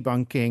in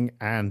debunking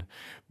and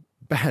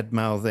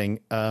bad-mouthing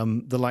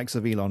the likes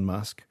of Elon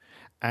Musk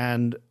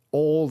and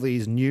all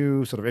these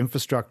new sort of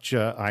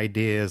infrastructure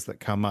ideas that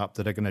come up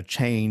that are going to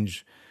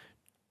change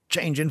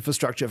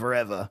infrastructure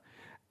forever.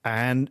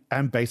 And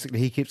basically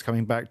he keeps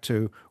coming back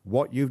to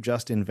what you've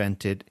just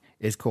invented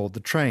is called the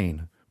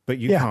train, but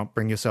you can't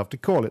bring yourself to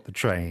call it the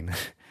train.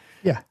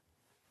 Yeah.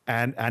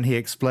 And he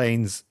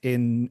explains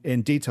in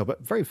detail,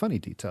 but very funny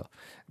detail,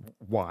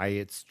 why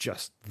it's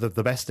just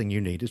the best thing you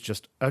need is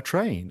just a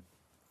train.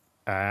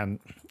 And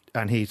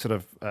he sort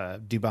of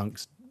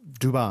debunks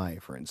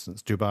Dubai, for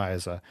instance.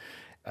 Dubai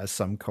as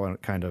some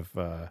kind of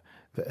a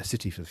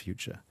city for the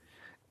future.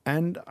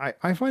 And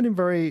I find him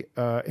very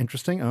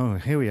interesting. Oh,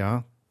 here we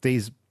are.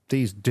 These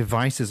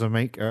devices are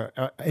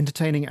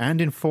entertaining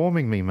and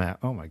informing me, Matt.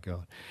 Oh, my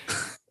God.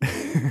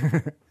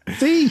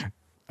 See?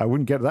 I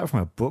wouldn't get that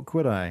from a book,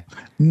 would I?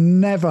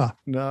 Never.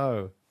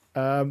 No.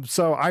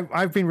 So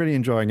I've been really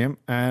enjoying him,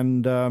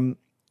 and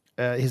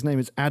his name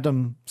is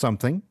Adam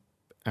something,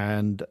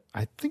 and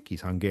I think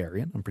he's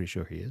Hungarian. I'm pretty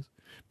sure he is,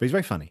 but he's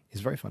very funny.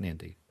 He's very funny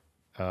indeed.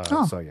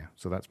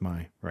 So that's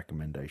my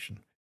recommendation.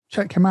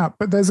 Check him out.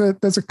 But there's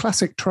a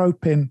classic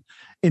trope in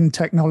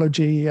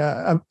technology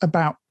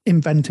about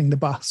inventing the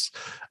bus.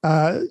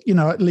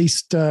 At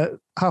least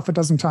half a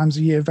dozen times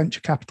a year,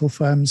 venture capital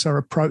firms are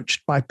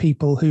approached by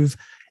people who've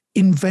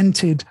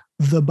invented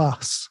the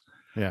bus.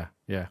 Yeah.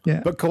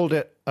 But called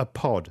it a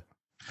pod.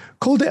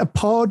 Called it a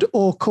pod,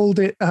 or called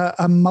it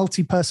a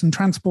multi-person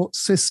transport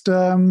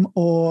system,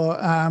 or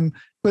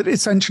but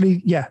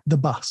essentially, the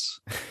bus.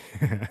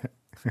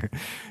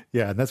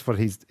 Yeah, that's what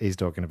he's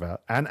talking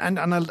about. And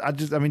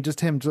just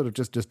him sort of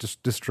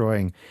just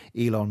destroying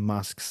Elon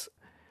Musk's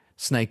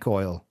snake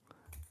oil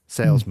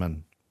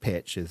salesman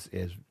pitch is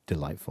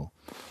delightful.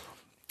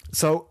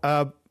 So,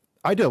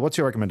 Idil, what's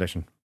your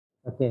recommendation?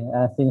 Okay,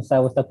 since I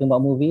was talking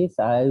about movies,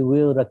 I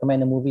will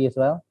recommend a movie as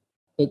well.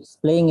 It's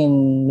playing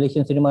in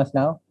Malaysian cinemas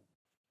now.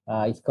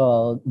 It's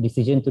called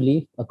Decision to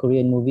Leave, a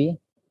Korean movie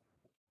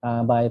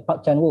by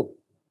Park Chan-wook,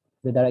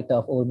 the director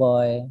of Old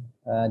Boy,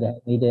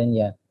 The Maiden.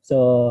 Yeah,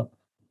 so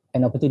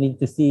an opportunity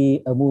to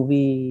see a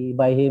movie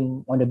by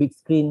him on the big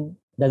screen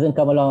doesn't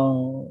come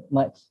along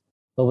much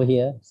over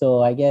here.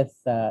 So I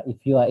guess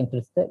if you are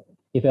interested,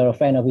 if you're a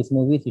fan of his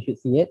movies, you should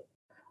see it.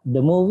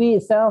 The movie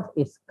itself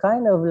is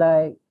kind of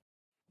like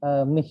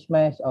a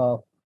mishmash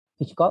of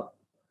Hitchcock.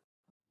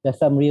 There's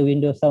some Rear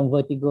Window, some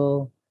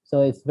Vertigo.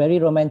 So it's very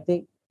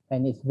romantic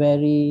and it's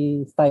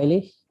very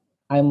stylish.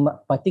 I'm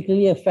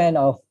particularly a fan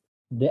of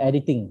the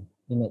editing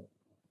in it.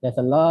 There's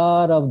a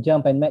lot of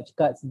jump and match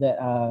cuts that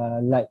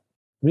are like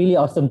really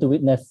awesome to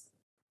witness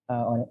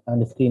on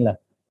the screen.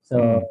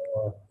 So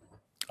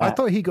I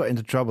thought he got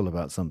into trouble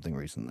about something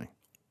recently.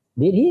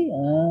 Did he?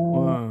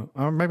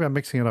 Maybe I'm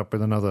mixing it up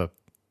with another.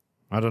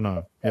 I don't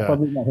know. Yeah.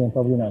 Probably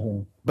not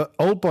him. But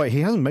Old Boy,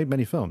 he hasn't made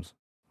many films.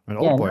 And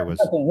Old Boy was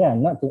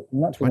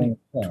not 20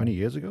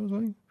 years ago or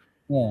something.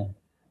 Yeah.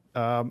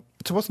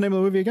 So what's the name of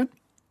the movie again?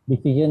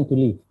 Decision to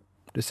Leave.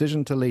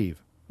 Decision to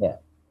Leave. Yeah.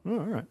 Oh,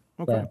 all right.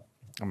 Okay. Yeah.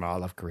 I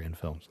love Korean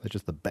films. They're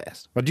just the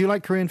best. But do you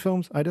like Korean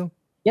films, Idil?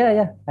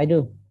 Yeah, I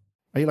do.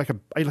 Are you like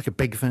a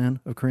big fan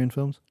of Korean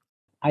films?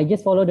 I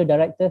just follow the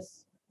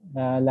directors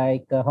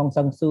like Hong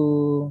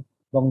Sang-soo,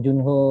 Bong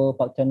Joon-ho,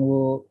 Park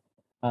Chan-wook.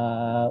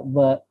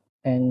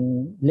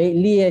 And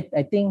lately,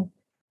 I think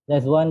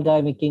there's one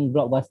guy making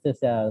blockbusters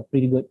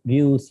pretty good.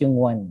 Ryu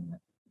Seung-wan.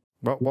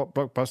 What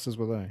blockbusters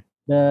were they?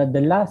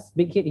 The last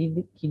big hit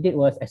he did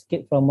was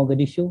Escape from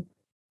Mogadishu.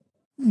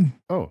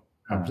 Oh,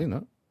 I haven't seen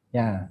that.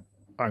 Yeah.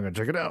 I'm going to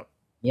check it out.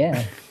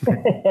 Yeah.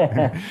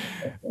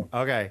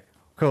 Okay,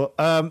 cool.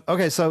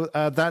 Okay, so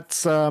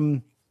that's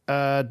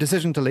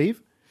Decision to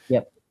Leave.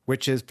 Yep.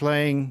 Which is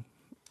playing,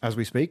 as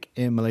we speak,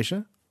 in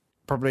Malaysia.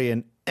 Probably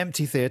in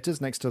empty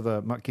theatres next to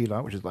the Mat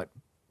Kilat, which is like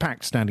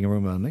packed standing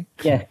room only.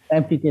 Yeah,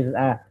 empty theatres.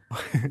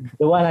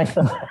 The one I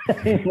saw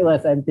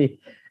was empty,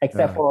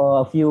 except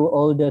for a few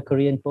older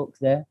Korean folks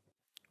there.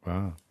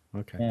 Wow.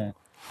 Okay. Yeah.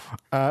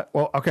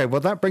 Well,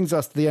 that brings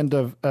us to the end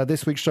of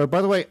this week's show.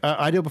 By the way,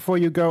 Idil, before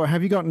you go,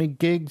 have you got any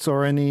gigs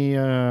or any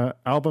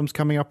albums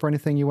coming up or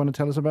anything you want to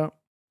tell us about?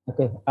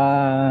 Okay.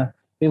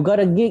 We've got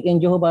a gig in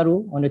Johor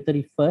Bahru on the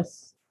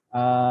 31st.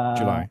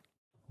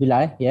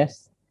 July,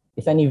 yes.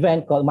 It's an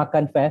event called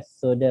Makan Fest,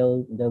 so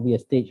there'll be a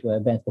stage where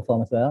bands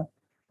perform as well.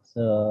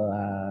 So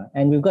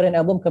and we've got an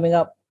album coming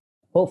up,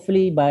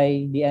 hopefully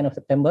by the end of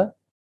September,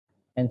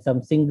 and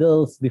some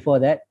singles before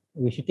that.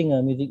 We're shooting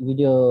a music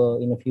video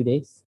in a few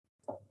days.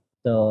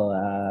 So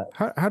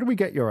how do we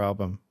get your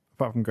album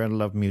apart from going to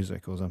Love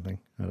Music or something?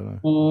 I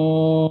don't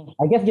know.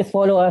 I guess just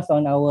follow us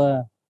on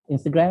our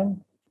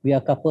Instagram. We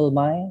are Couple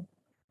My,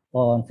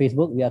 or on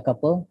Facebook we are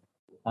Couple.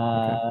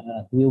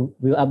 we'll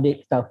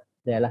update stuff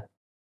there lah.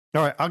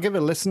 All right, I'll give it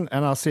a listen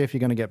and I'll see if you're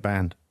going to get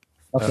banned.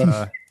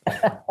 Okay.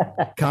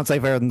 Can't say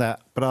further than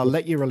that, but I'll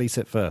let you release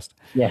it first.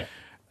 Yeah.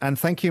 And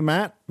thank you,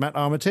 Matt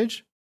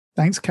Armitage.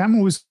 Thanks, Cam.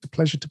 Always a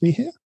pleasure to be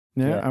here.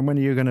 Yeah. And when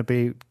are you going to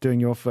be doing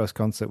your first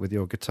concert with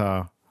your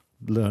guitar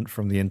learnt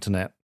from the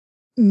internet?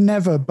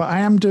 Never, but I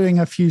am doing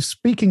a few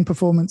speaking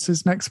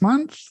performances next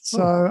month.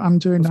 So I'm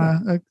doing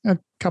a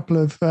couple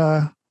of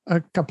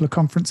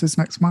conferences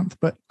next month,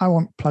 but I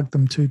won't plug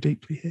them too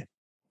deeply here.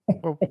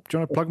 Well, do you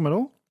want to plug them at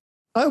all?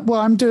 Well,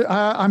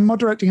 I'm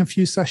moderating a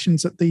few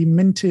sessions at the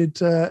Minted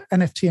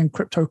NFT and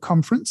Crypto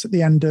Conference at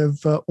the end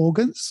of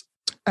August,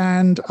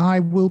 and I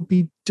will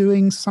be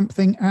doing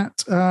something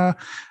at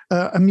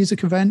a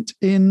music event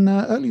in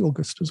early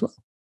August as well.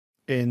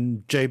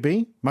 In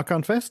JB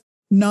Makan Fest?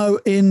 No,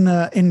 in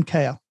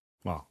KL.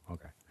 Wow.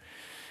 Okay.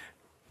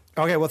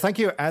 Okay. Well, thank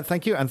you,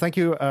 thank you,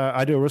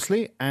 Idil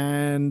Rusli,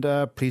 and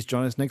please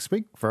join us next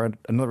week for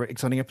another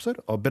exciting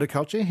episode of Bit of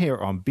Culture here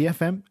on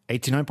BFM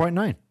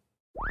 89.9.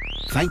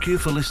 Thank you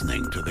for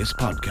listening to this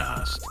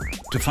podcast.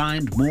 To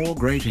find more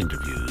great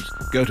interviews,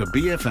 go to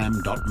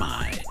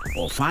bfm.my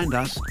or find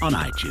us on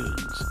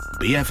iTunes.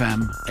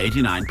 BFM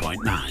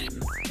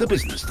 89.9, the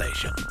business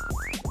station.